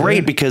that's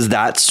great because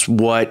that's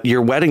what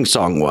your wedding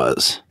song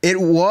was.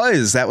 It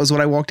was. That was what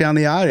I walked down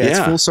the aisle. It's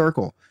full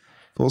circle.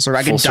 Full circle.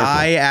 I could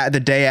die at the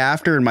day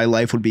after and my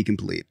life would be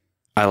complete.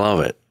 I love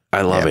it.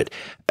 I love it.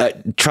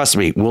 Trust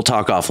me, we'll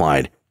talk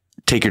offline.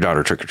 Take your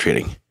daughter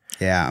trick-or-treating.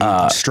 Yeah,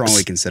 I'm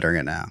strongly considering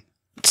it now.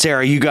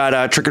 Sarah, you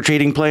got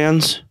trick-or-treating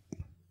plans?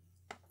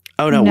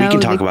 Oh, no, we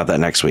can talk about that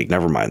next week.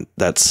 Never mind.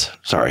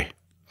 Sorry.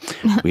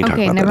 We can talk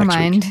about that next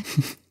week.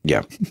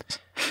 Yeah.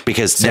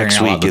 Because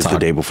next week is the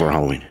day before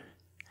Halloween.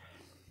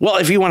 Well,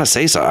 if you want to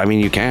say so, I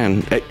mean, you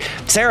can.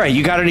 Sarah,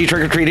 you got any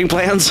trick-or-treating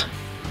plans?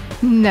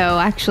 No,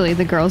 actually,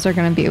 the girls are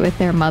going to be with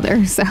their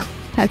mother, so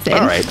that's it.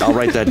 All right, I'll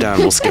write that down.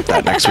 We'll skip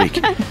that next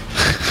week.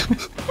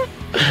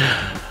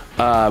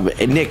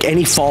 Nick,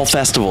 any fall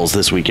festivals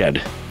this weekend?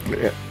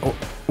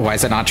 Why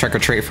is it not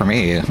trick-or-treat for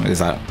me? Is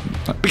that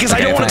because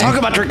I don't want to talk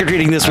about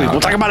trick-or-treating this week.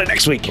 We'll talk about it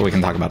next week. We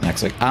can talk about it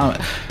next week.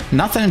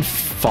 Nothing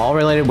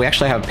fall-related. We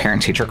actually have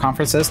parent-teacher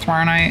conferences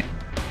tomorrow night.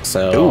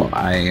 So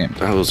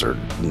those are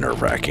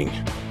nerve-wracking.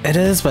 It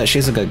is, but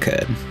she's a good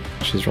kid.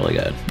 She's really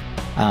good.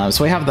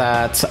 So we have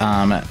that.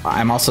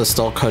 I'm also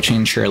still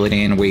coaching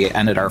cheerleading. We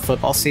ended our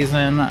football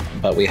season,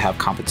 but we have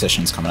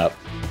competitions coming up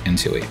in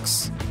 2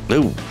 weeks.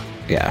 Ooh.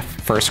 Yeah,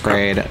 first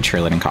grade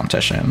cheerleading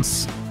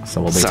competitions.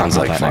 So we'll be talking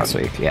about that next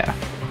week. Yeah.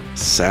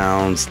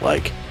 Sounds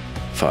like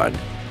fun.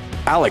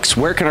 Alex,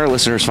 where can our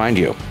listeners find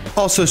you?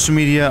 All social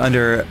media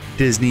under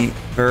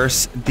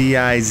Disneyverse,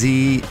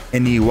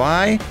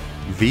 DIZNEYVERSE.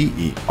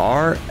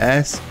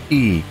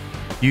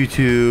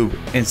 YouTube,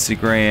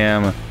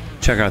 Instagram.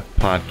 Check out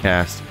the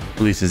podcast.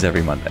 Releases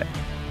every Monday.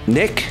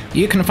 Nick?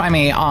 You can find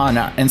me on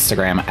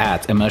Instagram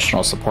at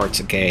Emotional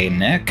Support Gay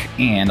Nick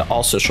and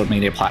all social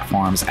media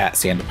platforms at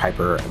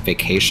Sandpiper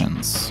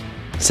Vacations.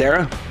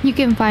 Sarah? You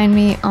can find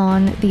me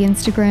on the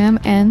Instagram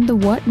and the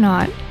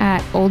whatnot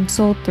at Old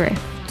Soul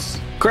Thrifts.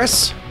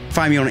 Chris?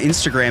 Find me on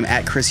Instagram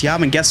at Chris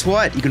Yob, and guess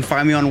what? You can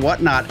find me on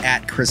Whatnot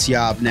at Chris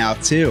Yob now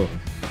too.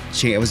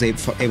 I was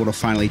able to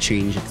finally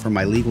change it from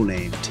my legal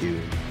name to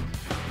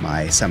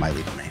my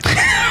semi-legal name.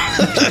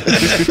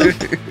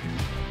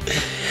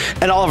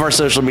 And all of our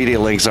social media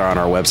links are on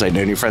our website,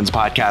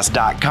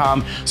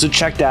 nonewfriendspodcast.com. So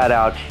check that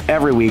out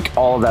every week.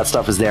 All of that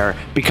stuff is there.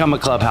 Become a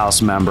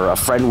Clubhouse member, a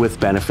friend with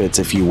benefits,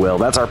 if you will.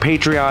 That's our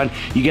Patreon.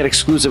 You get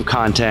exclusive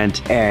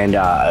content and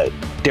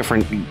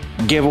different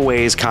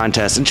giveaways,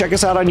 contests, and check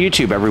us out on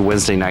YouTube every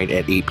Wednesday night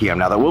at 8 p.m.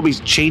 Now, that will be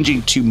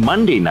changing to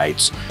Monday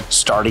nights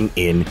starting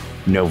in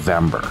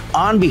November.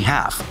 On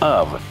behalf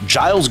of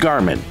Giles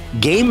Garman,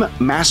 Game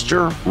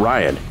Master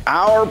Ryan,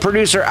 our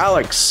producer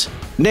Alex,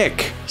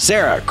 Nick,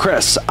 Sarah,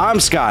 Chris, I'm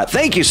Scott.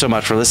 Thank you so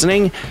much for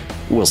listening.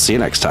 We'll see you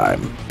next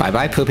time.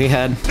 Bye-bye, poopy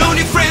head. No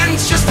new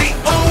friends, just the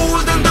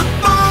old and the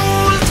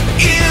bold.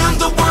 In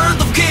the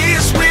world of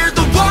gays, we're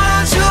the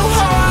ones who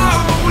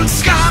hold.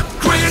 Scott,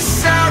 Chris,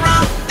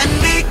 Sarah, and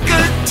Nick,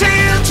 a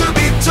tale to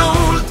be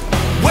told.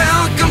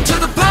 Welcome to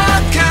the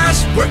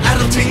podcast where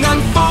adulting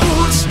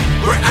unfolds.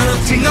 Where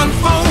adulting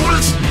unfolds.